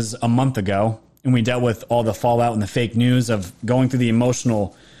thought that was a month ago, and we dealt with all the fallout and the fake news of going through the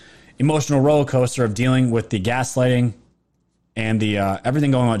emotional roller coaster of dealing with the gaslighting and the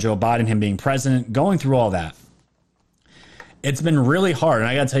everything going on with Joe Biden, him being president, going through all that. It's been really hard. And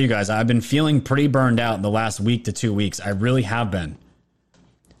I got to tell you guys, I've been feeling pretty burned out in the last week to 2 weeks. I really have been.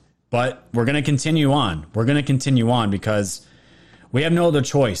 But we're going to continue on. We're going to continue on because we have no other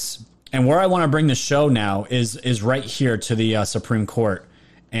choice. And where I want to bring the show now is right here to the Supreme Court.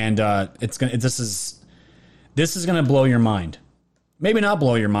 And this is going to blow your mind. Maybe not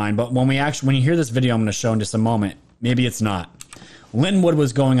blow your mind, but when you hear this video I'm going to show in just a moment, maybe it's not. Lin Wood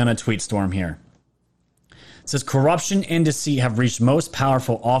was going on a tweet storm here. It says, corruption and deceit have reached most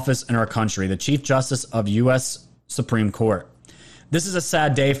powerful office in our country, the Chief Justice of U.S. Supreme Court. This is a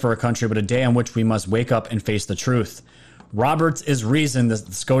sad day for our country, but a day on which we must wake up and face the truth. Roberts is reason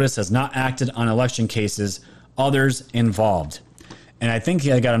that SCOTUS has not acted on election cases, others involved. And I think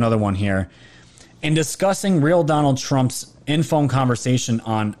I got another one here. In discussing real Donald Trump's in-phone conversation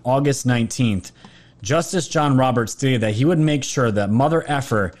on August 19th, Justice John Roberts stated that he would make sure that Mother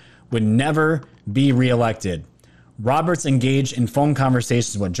Effer would never be reelected. Roberts engaged in phone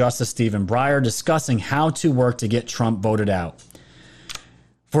conversations with Justice Stephen Breyer discussing how to work to get Trump voted out.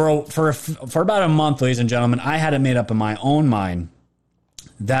 For about a month, ladies and gentlemen, I had it made up in my own mind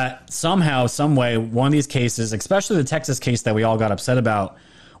that somehow, some way, one of these cases, especially the Texas case that we all got upset about,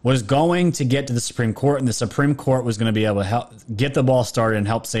 was going to get to the Supreme Court, and the Supreme Court was going to be able to help get the ball started and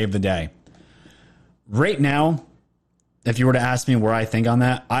help save the day. Right now, if you were to ask me where I think on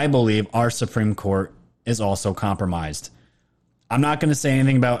that, I believe our Supreme Court is also compromised. I'm not going to say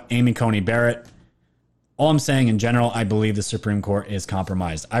anything about Amy Coney Barrett. All I'm saying in general, I believe the Supreme Court is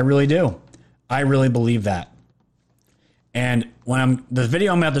compromised. I really do. I really believe that. And the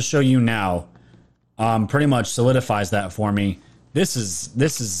video I'm about to show you now pretty much solidifies that for me. This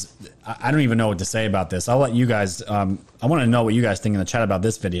is I don't even know what to say about this. I'll let you guys, I want to know what you guys think in the chat about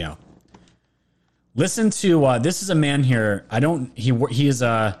this video. Listen to, this is a man here. It's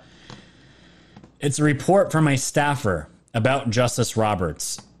a report from a staffer about Justice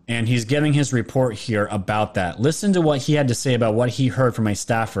Roberts. And he's giving his report here about that. Listen to what he had to say about what he heard from a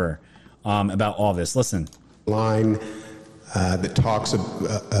staffer about all this. Listen. Line that talks,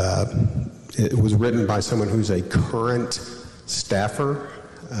 it was written by someone who's a current staffer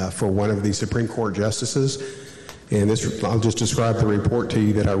for one of the Supreme Court justices. And this, I'll just describe the report to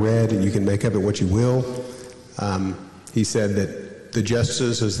you that I read, and you can make of it what you will. He said that the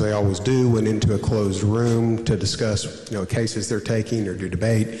justices, as they always do, went into a closed room to discuss, cases they're taking or to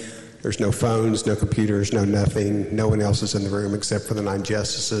debate. There's no phones, no computers, no nothing. No one else is in the room except for the 9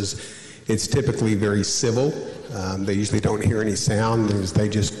 justices. It's typically very civil. They usually don't hear any sound. They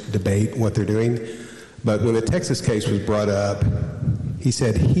just debate what they're doing. But when the Texas case was brought up, he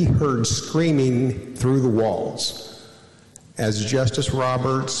said he heard screaming through the walls as Justice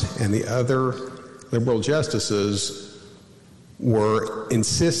Roberts and the other liberal justices were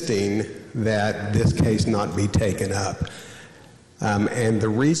insisting that this case not be taken up. And the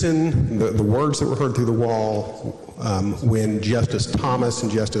reason, the words that were heard through the wall when Justice Thomas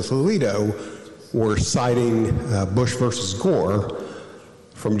and Justice Alito were citing Bush versus Gore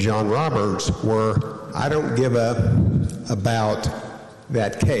from John Roberts were, I don't give up about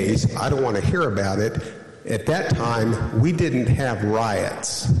that case. I don't want to hear about it. At that time, we didn't have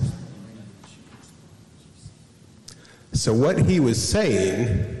riots. So what he was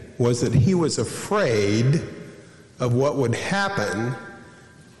saying was that he was afraid of what would happen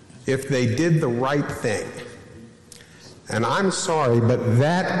if they did the right thing. And I'm sorry, but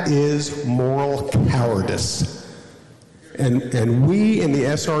that is moral cowardice. And we in the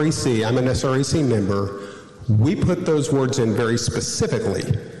SREC, I'm an SREC member, we put those words in very specifically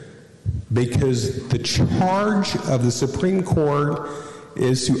because the charge of the Supreme Court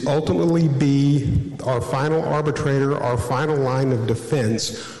is to ultimately be our final arbitrator, our final line of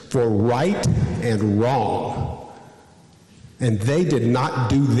defense for right and wrong. And they did not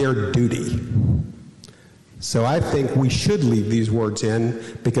do their duty. So I think we should leave these words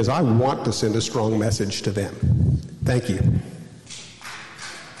in because I want to send a strong message to them. Thank you.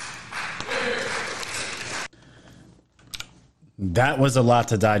 That was a lot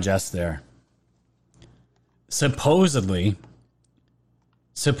to digest there. Supposedly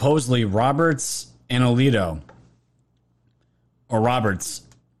Roberts and Alito, or Roberts,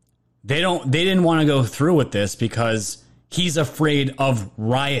 they didn't want to go through with this because he's afraid of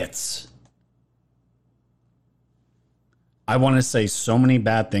riots. I want to say so many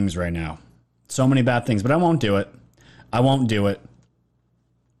bad things right now. So many bad things, but I won't do it. I won't do it.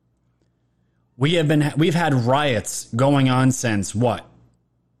 We've had riots going on since what?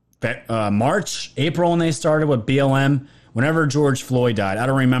 March, April when they started with BLM, whenever George Floyd died. I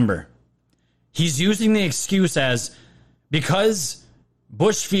don't remember. He's using the excuse as because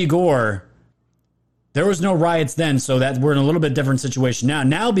Bush v. Gore, there was no riots then, so that we're in a little bit different situation now.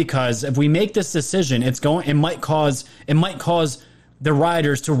 Now because if we make this decision, it might cause the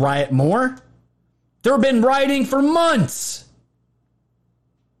rioters to riot more? They've been rioting for months.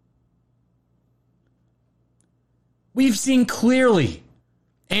 We've seen clearly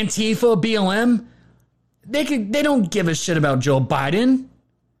Antifa, BLM, they don't give a shit about Joe Biden.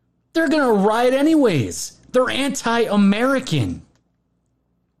 They're going to riot anyways. They're anti-American.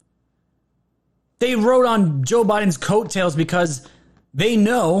 They rode on Joe Biden's coattails because they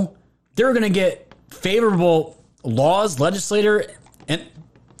know they're going to get favorable laws, legislator, and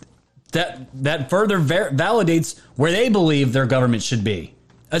that further validates where they believe their government should be.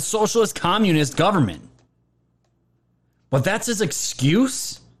 A socialist communist government. But that's his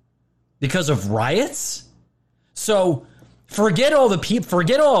excuse because of riots? So forget all the people,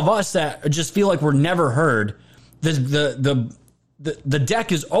 forget all of us that just feel like we're never heard. The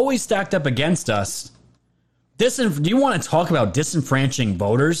deck is always stacked up against us. Do you want to talk about disenfranchising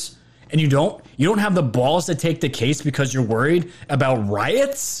voters? And you don't have the balls to take the case because you're worried about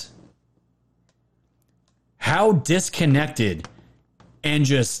riots? How disconnected and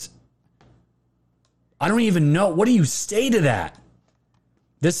just, I don't even know. What do you say to that?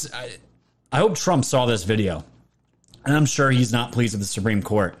 I hope Trump saw this video. And I'm sure he's not pleased with the Supreme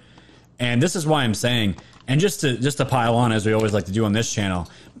Court. And this is why I'm saying, and just to pile on, as we always like to do on this channel,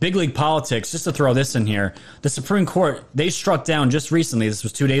 big league politics, just to throw this in here, the Supreme Court, they struck down just recently, this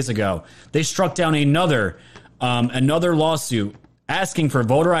was 2 days ago, they struck down another lawsuit asking for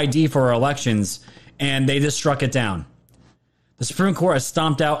voter ID for our elections, and they just struck it down. The Supreme Court has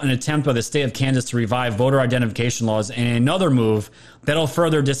stomped out an attempt by the state of Kansas to revive voter identification laws in another move that'll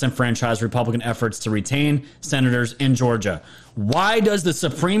further disenfranchise Republican efforts to retain senators in Georgia. Why does the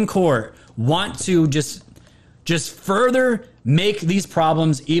Supreme Court want to just further make these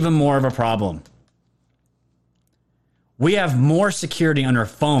problems even more of a problem? We have more security on our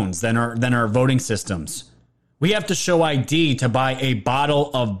phones than our voting systems. We have to show ID to buy a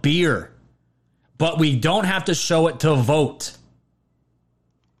bottle of beer, but we don't have to show it to vote.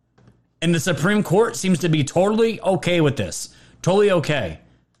 And the Supreme Court seems to be totally okay with this. Totally okay.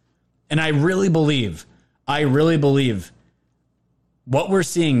 And I really believe what we're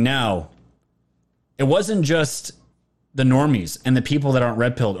seeing now, it wasn't just the normies and the people that aren't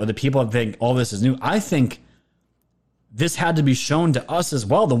red-pilled or the people that think all this is new. I think this had to be shown to us as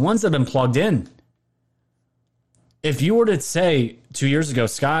well, the ones that have been plugged in. If you were to say 2 years ago,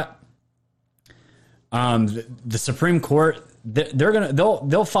 Scott, the Supreme Court,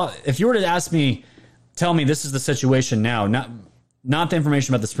 they'll follow. If you were to ask me, tell me this is the situation now, not the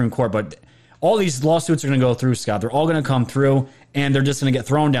information about the Supreme Court, but all these lawsuits are going to go through, Scott. They're all going to come through, and they're just going to get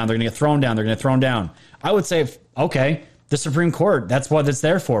thrown down. They're going to get thrown down. They're going to get thrown down. I would say, okay, the Supreme Court, that's what it's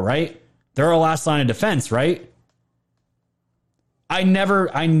there for, right? They're our last line of defense, right? I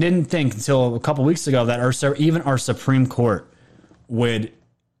didn't think until a couple weeks ago that even our Supreme Court would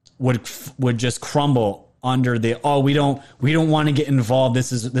just crumble under the, we don't want to get involved.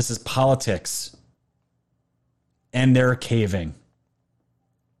 This is politics. And they're caving.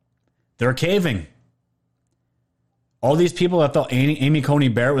 They're caving. All these people that thought Amy Coney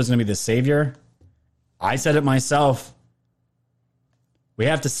Barrett was going to be the savior, I said it myself. We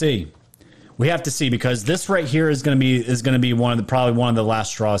have to see. We have to see, because this right here is going to be probably one of the last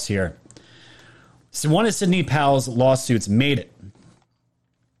straws here. So one of Sidney Powell's lawsuits made it.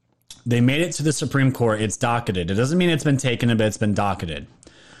 They made it to the Supreme Court. It's docketed. It doesn't mean it's been taken, but it's been docketed.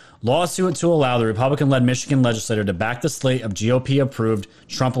 Lawsuit to allow the Republican-led Michigan legislature to back the slate of GOP-approved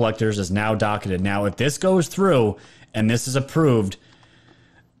Trump electors is now docketed. Now, if this goes through and this is approved,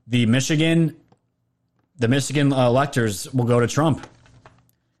 the Michigan electors will go to Trump.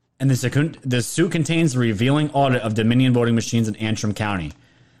 And the suit contains a revealing audit of Dominion voting machines in Antrim County.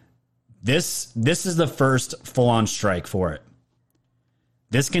 This is the first full-on strike for it.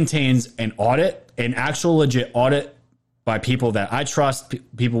 This contains an audit, an actual legit audit by people that I trust,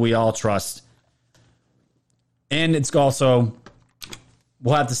 people we all trust. And it's also,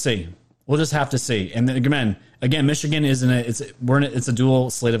 we'll have to see. We'll just have to see. And then again, Michigan it's a dual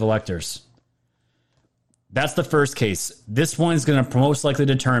slate of electors. That's the first case. This one is going to most likely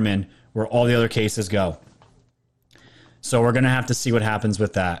determine where all the other cases go. So we're going to have to see what happens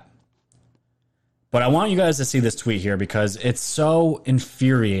with that. But I want you guys to see this tweet here because it's so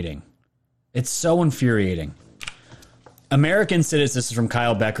infuriating. It's so infuriating. American citizens, this is from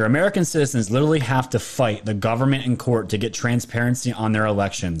Kyle Becker, American citizens literally have to fight the government in court to get transparency on their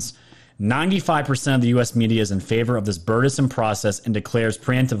elections. 95% of the U.S. media is in favor of this burdensome process and declares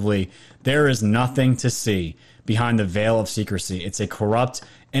preemptively, there is nothing to see behind the veil of secrecy. It's a corrupt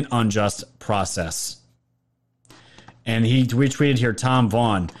and unjust process. And he retweeted here, Tom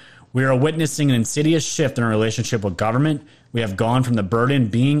Vaughn, We are witnessing an insidious shift in our relationship with government. We have gone from the burden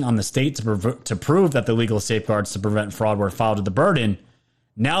being on the state to prove that the legal safeguards to prevent fraud were followed to the burden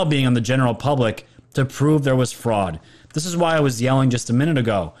now being on the general public to prove there was fraud. This is why I was yelling just a minute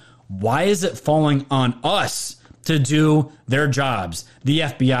ago. Why is it falling on us to do their jobs, the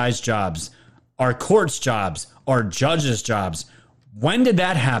FBI's jobs, our courts' jobs, our judges' jobs? When did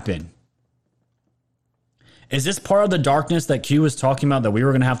that happen? Is this part of the darkness that Q was talking about that we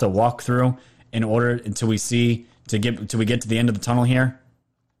were going to have to walk through in order until we get to the end of the tunnel here?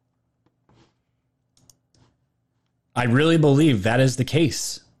 I really believe that is the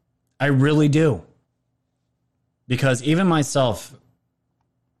case. I really do. Because even myself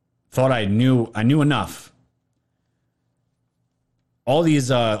thought I knew enough. All these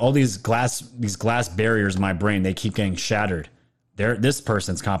glass barriers in my brain, they keep getting shattered. This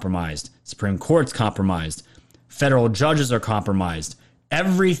person's compromised. Supreme Court's compromised. Federal judges are compromised.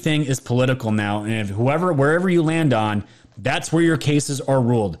 Everything is political now, and wherever you land on, that's where your cases are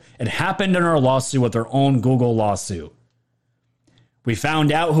ruled. It happened in our lawsuit with our own Google lawsuit. We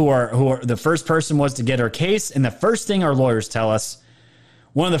found out who the first person was to get our case, and the first thing our lawyers tell us,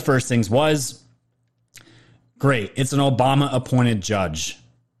 one of the first things was, great, it's an Obama-appointed judge.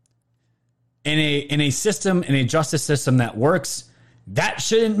 In a system, in a justice system that works, that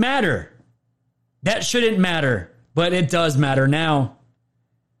shouldn't matter. That shouldn't matter, but it does matter now.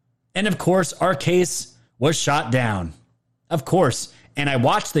 And of course, our case was shot down. Of course. And I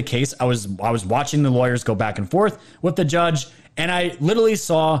watched the case. I was watching the lawyers go back and forth with the judge, and I literally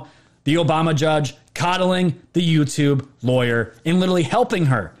saw the Obama judge coddling the YouTube lawyer and literally helping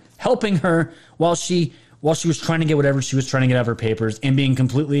her while she was trying to get whatever she was trying to get out of her papers and being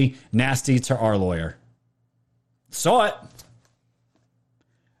completely nasty to our lawyer. Saw it.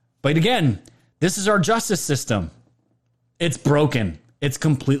 But again, this is our justice system. It's broken. It's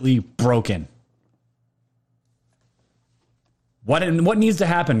completely broken. What needs to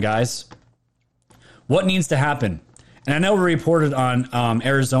happen, guys? What needs to happen? And I know we reported on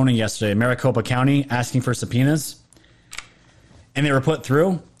Arizona yesterday, Maricopa County, asking for subpoenas. And they were put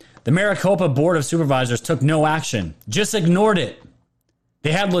through. The Maricopa Board of Supervisors took no action. Just ignored it.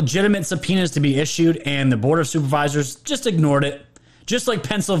 They had legitimate subpoenas to be issued, and the Board of Supervisors just ignored it. Just like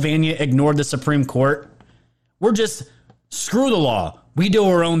Pennsylvania ignored the Supreme Court. We're just, screw the law. We do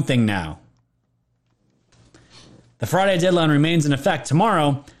our own thing now. The Friday deadline remains in effect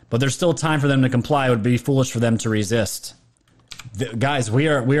tomorrow, but there's still time for them to comply. It would be foolish for them to resist. Guys, we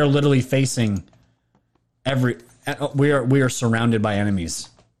are literally facing we are surrounded by enemies.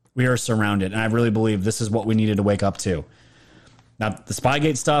 We are surrounded, and I really believe this is what we needed to wake up to. Now, the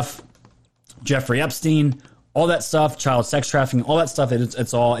Spygate stuff, Jeffrey Epstein, all that stuff, child sex trafficking, all that stuff,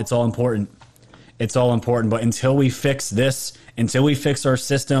 it's all important. It's all important. But until we fix this, until we fix our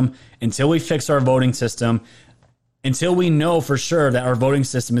system, until we fix our voting system, until we know for sure that our voting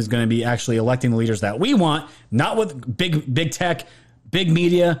system is going to be actually electing the leaders that we want, not with big tech, big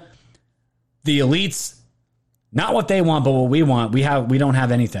media, the elites, not what they want, but what we want. We don't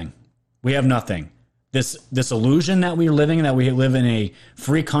have anything. We have nothing. This illusion that we're living in, that we live in a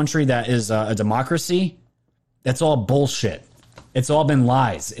free country that is a democracy, that's all bullshit. It's all been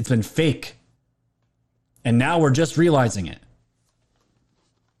lies. It's been fake. And now we're just realizing it.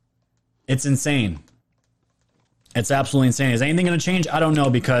 It's insane. It's absolutely insane. Is anything going to change? I don't know,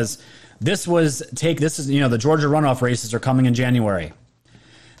 because the Georgia runoff races are coming in January.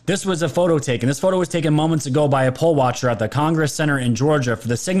 This was a photo taken. This photo was taken moments ago by a poll watcher at the Congress Center in Georgia for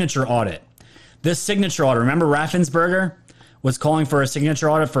the signature audit. This signature audit, remember Raffensperger was calling for a signature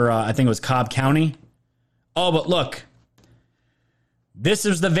audit for, I think it was Cobb County. Oh, but look, this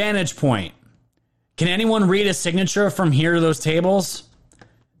is the vantage point. Can anyone read a signature from here to those tables?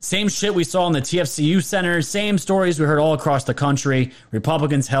 Same shit we saw in the TFCU Center. Same stories we heard all across the country.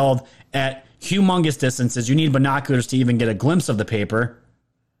 Republicans held at humongous distances. You need binoculars to even get a glimpse of the paper.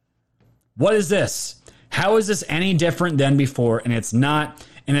 What is this? How is this any different than before? And it's not.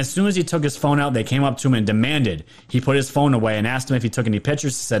 And as soon as he took his phone out, they came up to him and demanded he put his phone away and asked him if he took any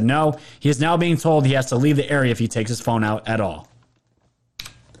pictures. He said no. He is now being told he has to leave the area if he takes his phone out at all.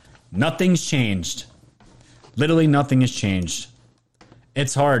 Nothing's changed. Literally nothing has changed.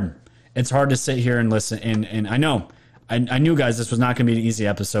 It's hard. It's hard to sit here and listen. And I know. I knew, guys, this was not going to be an easy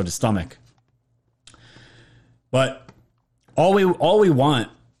episode to stomach. But all we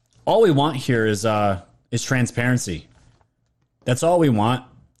want here is transparency. That's all we want.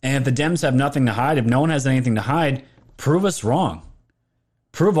 And if the Dems have nothing to hide, if no one has anything to hide, prove us wrong.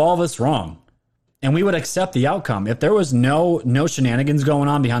 Prove all of us wrong. And we would accept the outcome. If there was no shenanigans going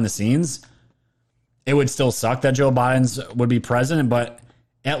on behind the scenes, it would still suck that Joe Biden would be president, but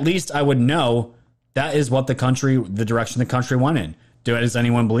at least I would know that is what the direction the country went in. Does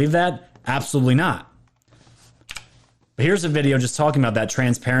anyone believe that? Absolutely not. But here's a video just talking about that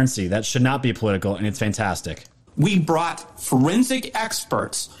transparency. That should not be political, and it's fantastic. We brought forensic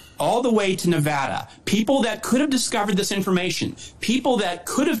experts all the way to Nevada, people that could have discovered this information, people that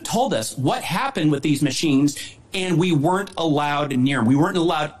could have told us what happened with these machines, and we weren't allowed near them. We weren't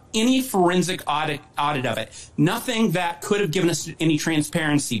allowed any forensic audit of it. Nothing that could have given us any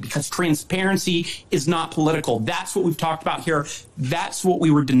transparency, because transparency is not political. That's what we've talked about here. That's what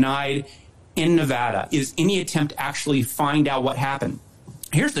we were denied in Nevada, is any attempt to actually find out what happened.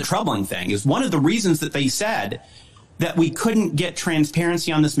 Here's the troubling thing, is one of the reasons that they said that we couldn't get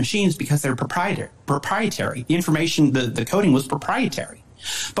transparency on this machine is because they're proprietary. The information, the coding was proprietary.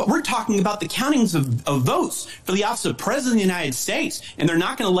 But we're talking about the countings of votes for the office of President of the United States, and they're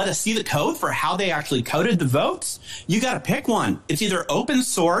not going to let us see the code for how they actually coded the votes? You got to pick one. It's either open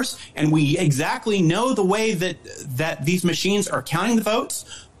source, and we exactly know the way that these machines are counting the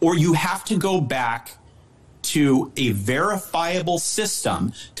votes, or you have to go back to a verifiable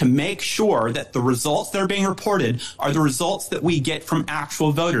system to make sure that the results that are being reported are the results that we get from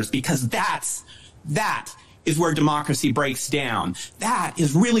actual voters, because that is where democracy breaks down. That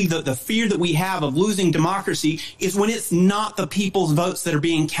is really the fear that we have of losing democracy, is when it's not the people's votes that are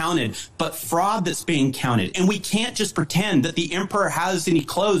being counted, but fraud that's being counted. And we can't just pretend that the emperor has any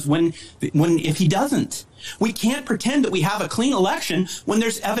clothes if he doesn't. We can't pretend that we have a clean election when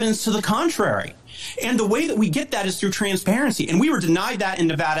there's evidence to the contrary. And the way that we get that is through transparency. And we were denied that in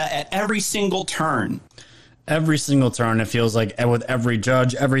Nevada at every single turn. Every single turn, it feels like with every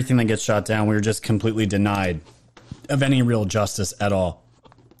judge, everything that gets shot down, we were just completely denied of any real justice at all.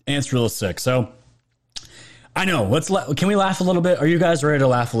 And it's real sick. So I know. Can we laugh a little bit? Are you guys ready to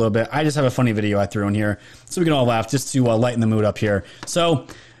laugh a little bit? I just have a funny video I threw in here so we can all laugh, just to lighten the mood up here. So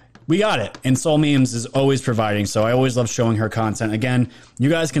we got it. And Soul Memes is always providing, so I always love showing her content. Again, you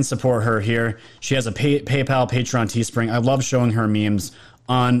guys can support her here. She has a PayPal, Patreon, Teespring. I love showing her memes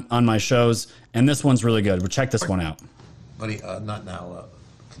on my shows, and this one's really good. We'll check this one out. Buddy, not now.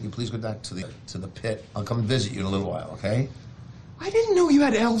 Can you please go back to the pit? I'll come visit you in a little while, okay? I didn't know you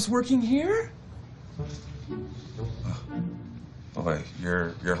had elves working here. Boy,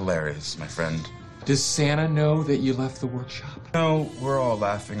 you're hilarious, my friend. Does Santa know that you left the workshop? No, we're all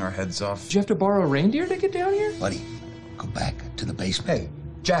laughing our heads off. Did you have to borrow a reindeer to get down here? Buddy, go back to the basement. Hey,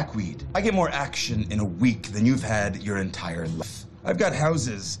 Jackweed, I get more action in a week than you've had your entire life. I've got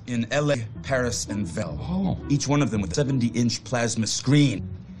houses in LA, Paris, and Vel. Oh. Each one of them with a 70-inch plasma screen.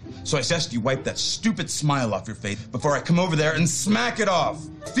 So I suggest you wipe that stupid smile off your face before I come over there and smack it off.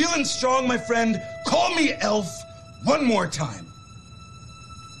 Feeling strong, my friend? Call me Elf one more time.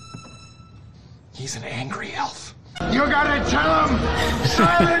 He's an angry elf. You gotta tell him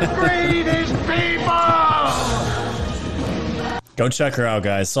Silent Breed is people! Go check her out,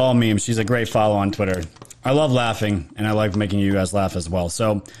 guys. Soul Memes. She's a great follow on Twitter. I love laughing, and I like making you guys laugh as well.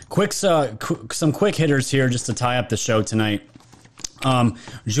 So, some quick hitters here just to tie up the show tonight.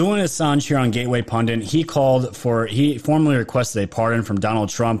 Julian Assange here on Gateway Pundit. He formally requested a pardon from Donald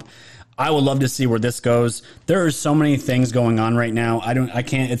Trump. I would love to see where this goes. There are so many things going on right now. I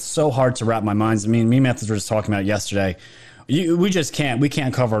can't. It's so hard to wrap my minds. I mean, me and Methods were just talking about it yesterday. We just can't. We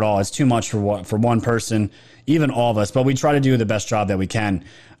can't cover it all. It's too much for one person, even all of us. But we try to do the best job that we can.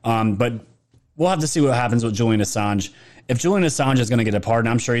 But we'll have to see what happens with Julian Assange. If Julian Assange is going to get a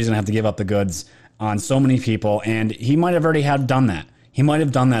pardon, I'm sure he's going to have to give up the goods on so many people, and he might have already done that. He might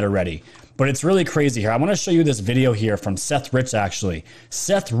have done that already. But it's really crazy here. I want to show you this video here from Seth Rich, actually.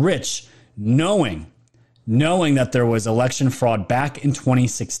 Seth Rich, knowing that there was election fraud back in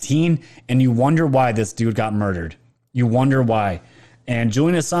 2016, and you wonder why this dude got murdered. You wonder why. And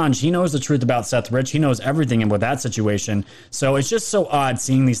Julian Assange, he knows the truth about Seth Rich. He knows everything with that situation. So it's just so odd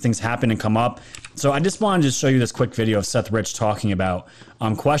seeing these things happen and come up. So I just wanted to show you this quick video of Seth Rich talking about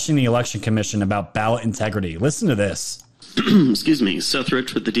questioning the Election Commission about ballot integrity. Listen to this. Excuse me, Seth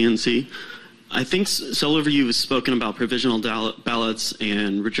Rich with the DNC. I think several of you have spoken about provisional ballots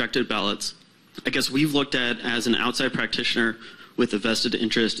and rejected ballots. I guess we've looked at, as an outside practitioner with a vested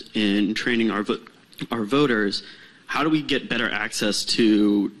interest in training our voters, how do we get better access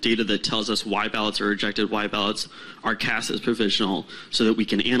to data that tells us why ballots are rejected, why ballots are cast as provisional, so that we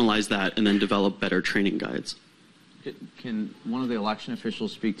can analyze that and then develop better training guides? Can one of the election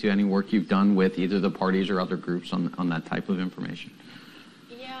officials speak to any work you've done with either the parties or other groups on that type of information?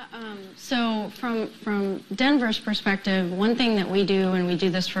 Yeah, so from Denver's perspective, one thing that we do, and we do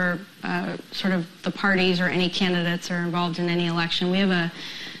this for sort of the parties or any candidates that are involved in any election, we have a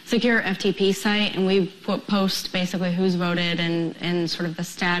secure FTP site, and we post basically who's voted and sort of the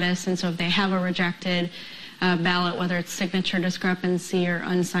status. And so if they have a rejected ballot, whether it's signature discrepancy or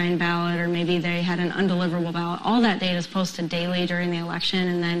unsigned ballot, or maybe they had an undeliverable ballot, all that data is posted daily during the election.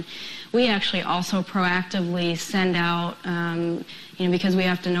 And then we actually also proactively send out, because we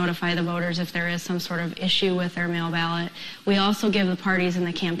have to notify the voters if there is some sort of issue with their mail ballot. We also give the parties and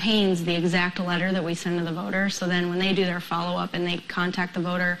the campaigns the exact letter that we send to the voter. So then when they do their follow-up and they contact the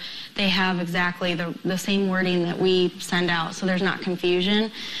voter, they have exactly the same wording that we send out, so there's not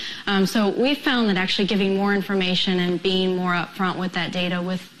confusion. So we found that actually giving more information and being more upfront with that data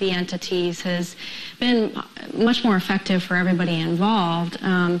with the entities has been much more effective for everybody involved,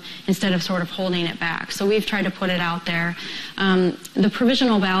 instead of sort of holding it back. So we've tried to put it out there. The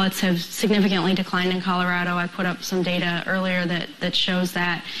provisional ballots have significantly declined in Colorado. I put up some data earlier that shows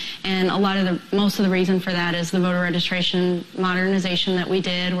that, and most of the reason for that is the voter registration modernization that we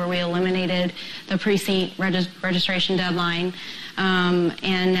did, where we eliminated the precinct registration deadline,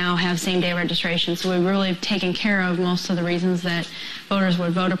 and now have same-day registration. So we've really taken care of most of the reasons that voters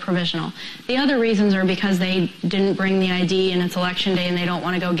would vote a provisional. The other reasons are because they didn't bring the ID and it's election day and they don't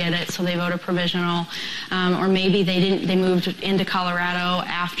want to go get it, so they vote a provisional. Or maybe they moved into Colorado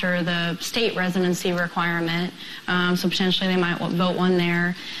after the state residency requirement, so potentially they might vote one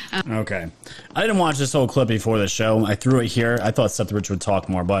there. Okay. I didn't watch this whole clip before the show. I threw it here. I thought Seth Rich would talk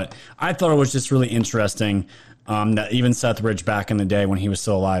more, but I thought it was just really interesting that even Seth Rich back in the day when he was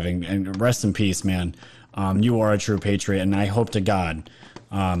still alive, and rest in peace, man. You are a true patriot, and I hope to God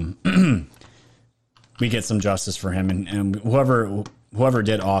we get some justice for him, and whoever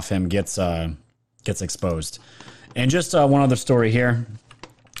did off him gets exposed. And just one other story here.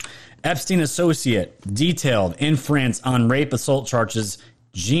 Epstein associate detailed in France on rape assault charges.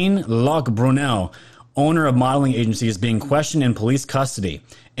 Jean-Luc Brunel, owner of modeling agency, is being questioned in police custody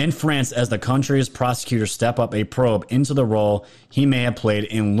in France as the country's prosecutors step up a probe into the role he may have played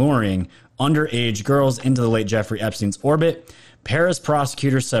in luring underage girls into the late Jeffrey Epstein's orbit. Paris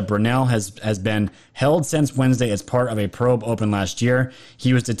prosecutors said Brunel has been held since Wednesday as part of a probe opened last year.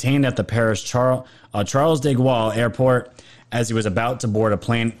 He was detained at the Paris Charles de Gaulle airport as he was about to board a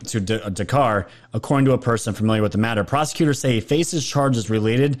plane to Dakar, according to a person familiar with the matter. Prosecutors say he faces charges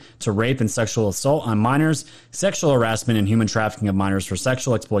related to rape and sexual assault on minors, sexual harassment, and human trafficking of minors for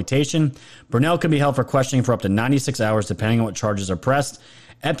sexual exploitation. Brunel could be held for questioning for up to 96 hours, depending on what charges are pressed.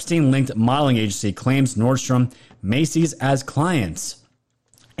 Epstein-linked modeling agency claims Nordstrom, Macy's as clients.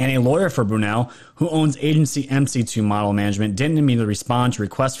 And a lawyer for Brunel, who owns agency MC2 Model Management, didn't immediately respond to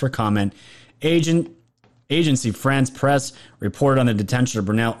requests for comment. Agency France Presse reported on the detention of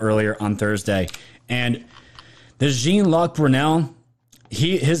Brunel earlier on Thursday. And this Jean-Luc Brunel,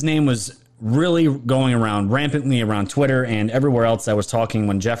 his name was really going around rampantly around Twitter and everywhere else that was talking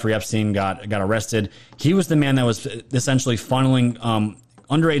when Jeffrey Epstein got arrested. He was the man that was essentially funneling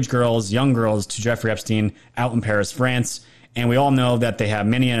underage girls, young girls, to Jeffrey Epstein out in Paris, France. And we all know that they have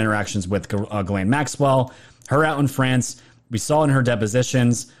many interactions with Ghislaine Maxwell. Her out in France, we saw in her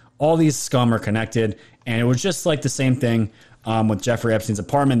depositions, all these scum are connected. And it was just like the same thing with Jeffrey Epstein's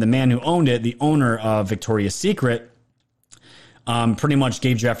apartment. The man who owned it, the owner of Victoria's Secret, pretty much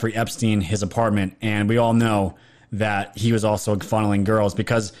gave Jeffrey Epstein his apartment. And we all know that he was also funneling girls,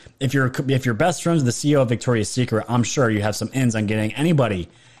 because if you're best friends with the CEO of Victoria's Secret, I'm sure you have some ins on getting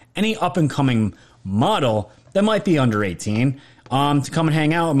any up and coming model that might be under 18 to come and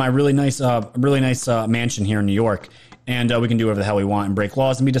hang out in my really nice mansion here in New York, and we can do whatever the hell we want and break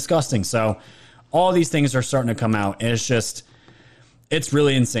laws and be disgusting. So all these things are starting to come out, and it's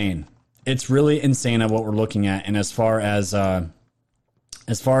really insane. It's really insane of what we're looking at. And as far as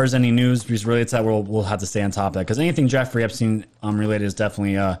any news related to that, we'll have to stay on top of that, because anything Jeffrey Epstein related is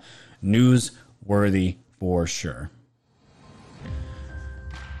definitely newsworthy for sure.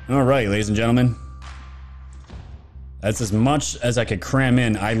 All right, ladies and gentlemen, that's as much as I could cram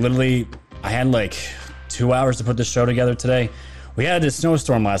in. I had like 2 hours to put this show together today. We had a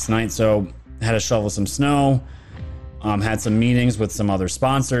snowstorm last night, so I had to shovel some snow. Had some meetings with some other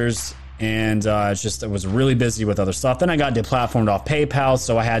sponsors. And it was really busy with other stuff. Then I got deplatformed off PayPal,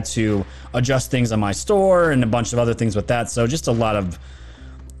 so I had to adjust things on my store and a bunch of other things with that. So just a lot of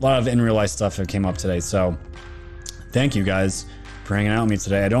in real life stuff that came up today. So thank you guys for hanging out with me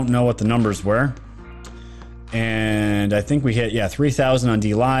today. I don't know what the numbers were, and I think we hit 3,000 on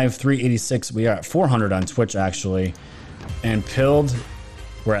D Live, 386. We are at 400 on Twitch actually, and Pilled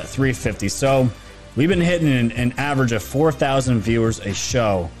we're at 350. So we've been hitting an average of 4,000 viewers a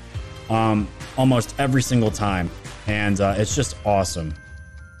show. Almost every single time, and it's just awesome.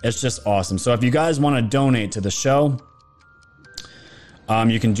 It's just awesome. So if you guys want to donate to the show,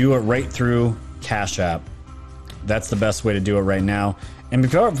 You can do it right through Cash App. That's the best way to do it right now. And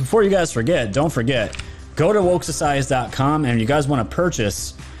before you guys forget, don't forget, go to wokesocieties.com, and if you guys want to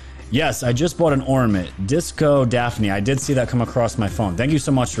purchase, yes, I just bought an ornament, Disco Daphne. I did see that come across my phone. Thank you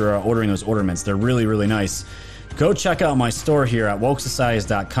so much for ordering those ornaments. They're really, really nice. Go check out my store here at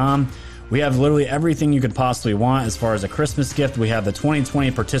wokesocieties.com. We have literally everything you could possibly want as far as a Christmas gift. We have the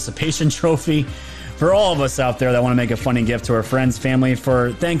 2020 participation trophy for all of us out there that want to make a funny gift to our friends, family,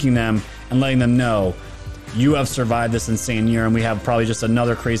 for thanking them and letting them know you have survived this insane year. And we have probably just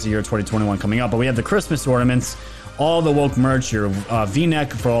another crazy year 2021 coming up. But we have the Christmas ornaments, all the woke merch, your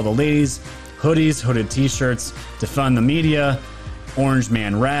V-neck for all the ladies, hoodies, hooded t-shirts, Defund the Media, Orange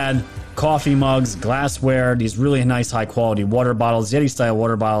Man Rad, coffee mugs, glassware, these really nice high quality water bottles, Yeti style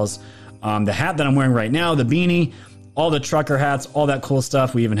water bottles, the hat that I'm wearing right now, the beanie, all the trucker hats, all that cool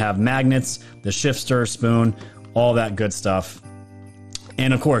stuff. We even have magnets, the shifter spoon, all that good stuff.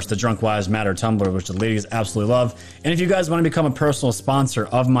 And of course, the Drunk Wives Matter tumbler, which the ladies absolutely love. And if you guys want to become a personal sponsor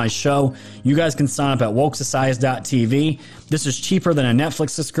of my show, you guys can sign up at wokesocieties.tv. This is cheaper than a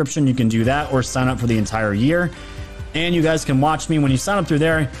Netflix subscription. You can do that or sign up for the entire year. And you guys can watch me. When you sign up through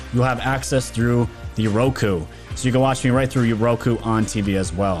there, you'll have access through the Roku. So you can watch me right through your Roku on TV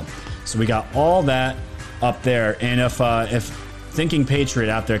as well. So we got all that up there. And if Thinking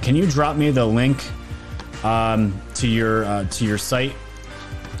Patriot out there, can you drop me the link to your site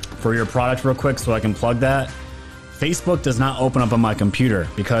for your product real quick so I can plug that? Facebook does not open up on my computer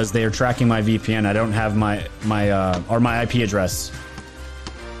because they are tracking my VPN. I don't have my IP address.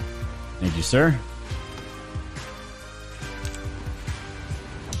 Thank you, sir.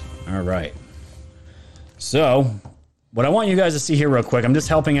 All right. So, what I want you guys to see here real quick, I'm just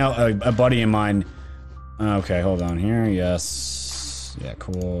helping out a buddy of mine. Okay, hold on here. Yes. Yeah,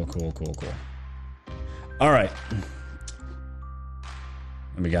 cool. All right.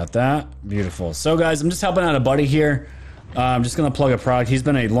 And we got that. Beautiful. So, guys, I'm just helping out a buddy here. I'm just going to plug a product. He's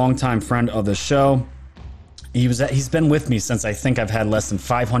been a longtime friend of the show. He's been with me since I think I've had less than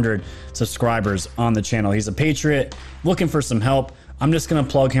 500 subscribers on the channel. He's a patriot looking for some help. I'm just going to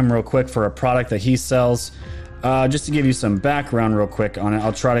plug him real quick for a product that he sells. Just to give you some background real quick on it,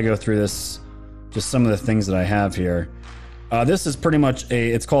 I'll try to go through this, just some of the things that I have here. This is pretty much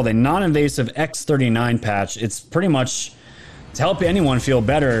it's called a non-invasive X39 patch. It's pretty much to help anyone feel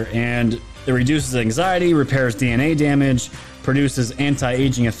better, and it reduces anxiety, repairs DNA damage, produces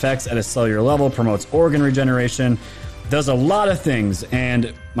anti-aging effects at a cellular level, promotes organ regeneration, does a lot of things.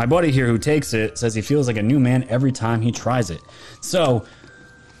 And my buddy here who takes it says he feels like a new man every time he tries it. So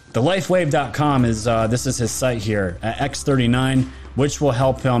thelifewave.com is this is his site here at X39, which will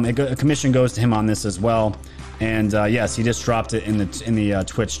help him. A commission goes to him on this as well. And yes, he just dropped it in the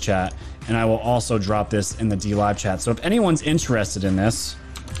Twitch chat, and I will also drop this in the D Live chat. So if anyone's interested in this,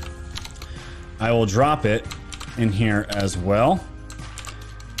 I will drop it in here as well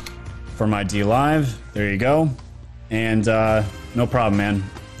for my D Live. There you go. And no problem, man.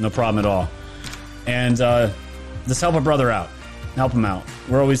 No problem at all. And just help a brother out. Help him out.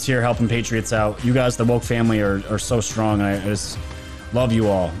 We're always here helping patriots out. You guys, the woke family, are so strong. I just love you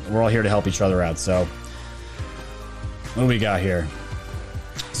all. We're all here to help each other out. So what do we got here?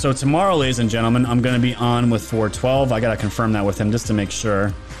 So tomorrow, ladies and gentlemen, I'm going to be on with 412. I got to confirm that with him just to make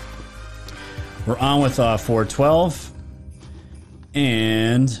sure. We're on with 412.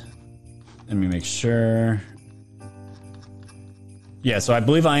 And let me make sure. Yeah, so I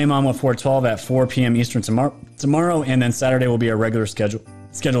believe I am on with 412 at 4 p.m. Eastern tomorrow, and then Saturday will be a regular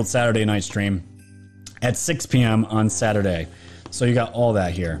scheduled Saturday night stream at 6 p.m. on Saturday. So you got all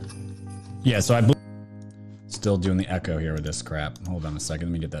that here. Yeah, so I believe... Still doing the echo here with this crap. Hold on a second,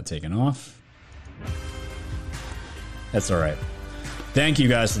 let me get that taken off. That's all right. Thank you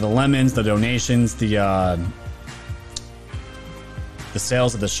guys for the lemons, the donations, the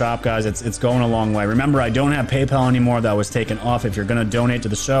sales of the shop, guys. It's going a long way. Remember, I don't have PayPal anymore. That was taken off. If you're going to donate to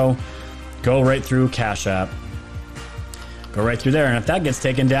the show, go right through Cash App. Go right through there. And if that gets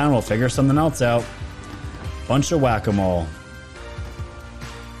taken down, we'll figure something else out. Bunch of whack-a-mole.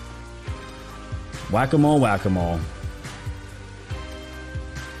 Whack-a-mole, whack-a-mole.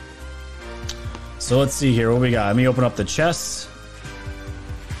 So let's see here. What we got? Let me open up the chests.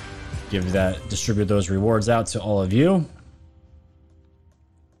 Distribute those rewards out to all of you.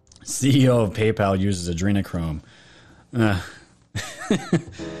 CEO of PayPal uses adrenochrome.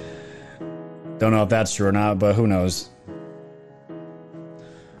 Don't know if that's true or not, but who knows?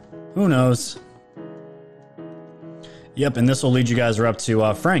 Who knows? Yep, and this will lead you guys up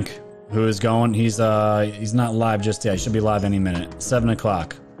to Frank, who is going. He's not live just yet. He should be live any minute. 7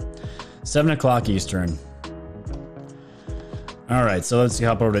 o'clock. 7 o'clock Eastern. All right, so let's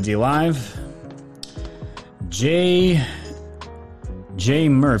hop over to D Live. J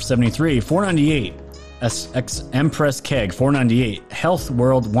Murph 73 498. SX Empress Keg 498. Health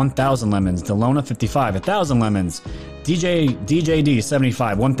World 1000 lemons. Delona 55 1000 lemons. DJD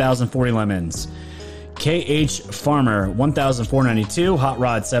 75 1040 lemons. KH Farmer 1492. Hot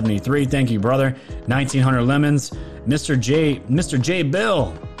Rod 73. Thank you, brother. 1900 lemons. Mr. J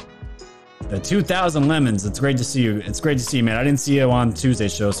Bill. The 2000 lemons. It's great to see you. It's great to see you, man. I didn't see you on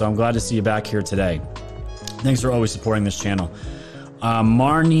Tuesday's show, so I'm glad to see you back here today. Thanks for always supporting this channel.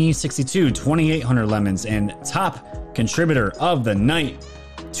 Marnie 62 2800 lemons, and top contributor of the night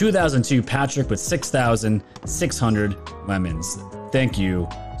 2002 Patrick with 6,600 lemons. Thank you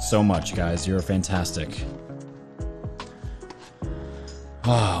so much, guys. You're fantastic.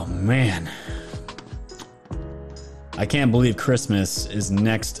 Oh man, I can't believe Christmas is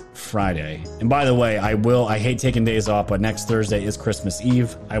next Friday. And by the way, I hate taking days off, but next Thursday is Christmas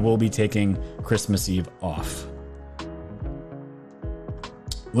Eve. I will be taking Christmas Eve off.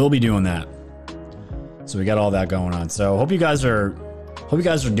 We'll be doing that. So we got all that going on. So hope you guys are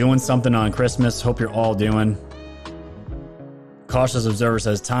doing something on Christmas. Hope you're all doing. Cautious Observer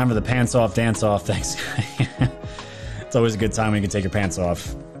says, time for the pants off dance off. Thanks. It's always a good time when you can take your pants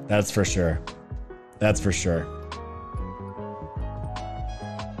off. That's for sure. That's for sure.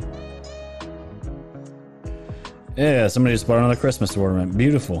 Yeah, somebody just bought another Christmas ornament.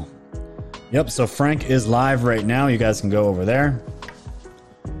 Beautiful. Yep, so Frank is live right now. You guys can go over there.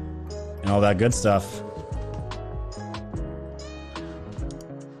 And all that good stuff.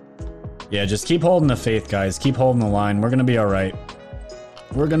 Yeah, just keep holding the faith, guys. Keep holding the line. We're going to be all right.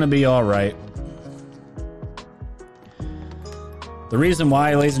 We're going to be all right. The reason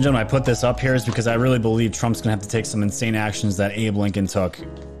why, ladies and gentlemen, I put this up here is because I really believe Trump's going to have to take some insane actions that Abe Lincoln took. He's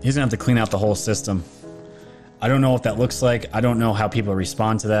going to have to clean out the whole system. I don't know what that looks like. I don't know how people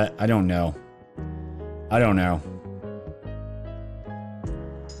respond to that. I don't know. I don't know.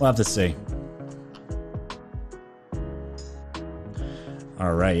 We'll have to see.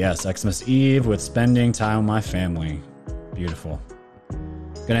 All right, yes, Xmas Eve with spending time with my family. Beautiful.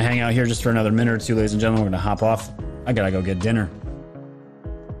 Gonna hang out here just for another minute or two, ladies and gentlemen. We're gonna hop off. I gotta go get dinner.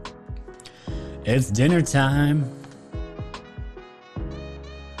 It's dinner time.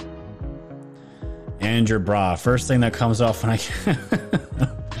 And your bra. First thing that comes off when I...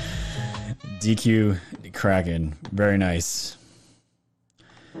 DQ Kraken. Very nice.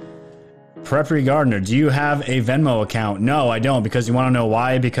 Preppery Gardener, do you have a Venmo account? No, I don't, because you want to know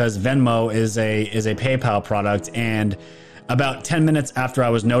why? Because Venmo is a PayPal product, and about 10 minutes after I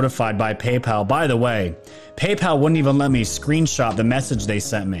was notified by PayPal, by the way, PayPal wouldn't even let me screenshot the message they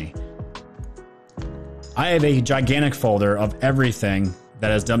sent me. I have a gigantic folder of everything that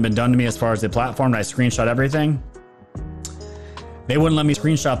has been done to me as far as the platform, and I screenshot everything. They wouldn't let me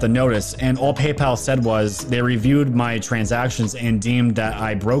screenshot the notice, and all PayPal said was they reviewed my transactions and deemed that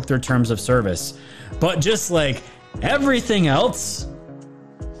I broke their terms of service. But just like everything else,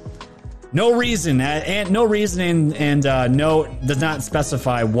 no reason, and no reasoning, and no, does not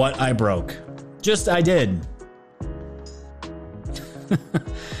specify what I broke. Just I did.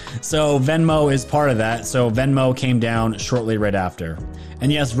 So Venmo is part of that. So Venmo came down shortly right after.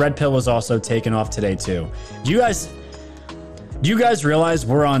 And yes, Red Pill was also taken off today too. Do you guys realize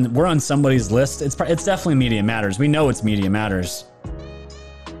we're on somebody's list? It's definitely Media Matters. We know it's Media Matters.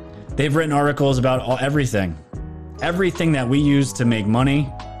 They've written articles about everything that we use to make money,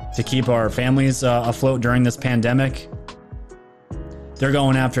 to keep our families afloat during this pandemic. They're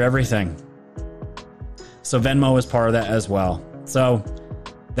going after everything. So Venmo is part of that as well. So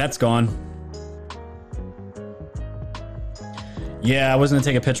that's gone. Yeah, I was gonna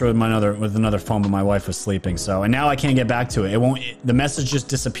take a picture with another phone, but my wife was sleeping. So, and now I can't get back to it. The message just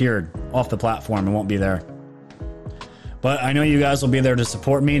disappeared off the platform. It won't be there. But I know you guys will be there to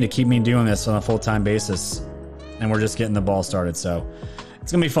support me, to keep me doing this on a full-time basis. And we're just getting the ball started. So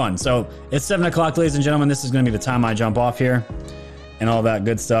it's gonna be fun. So it's 7 o'clock, ladies and gentlemen. This is gonna be the time I jump off here and all that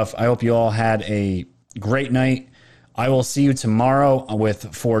good stuff. I hope you all had a great night. I will see you tomorrow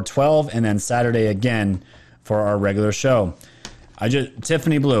with 412, and then Saturday again for our regular show.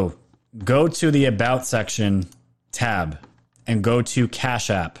 Tiffany Blue, go to the About section tab and go to Cash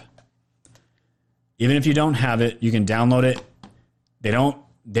App. Even if you don't have it, you can download it. They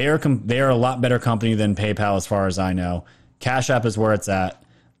are a lot better company than PayPal as far as I know. Cash App is where it's at.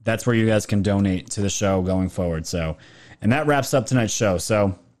 That's where you guys can donate to the show going forward. So, and that wraps up tonight's show.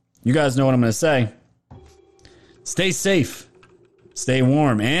 So you guys know what I'm going to say. Stay safe, stay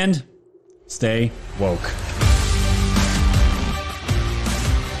warm, and stay woke.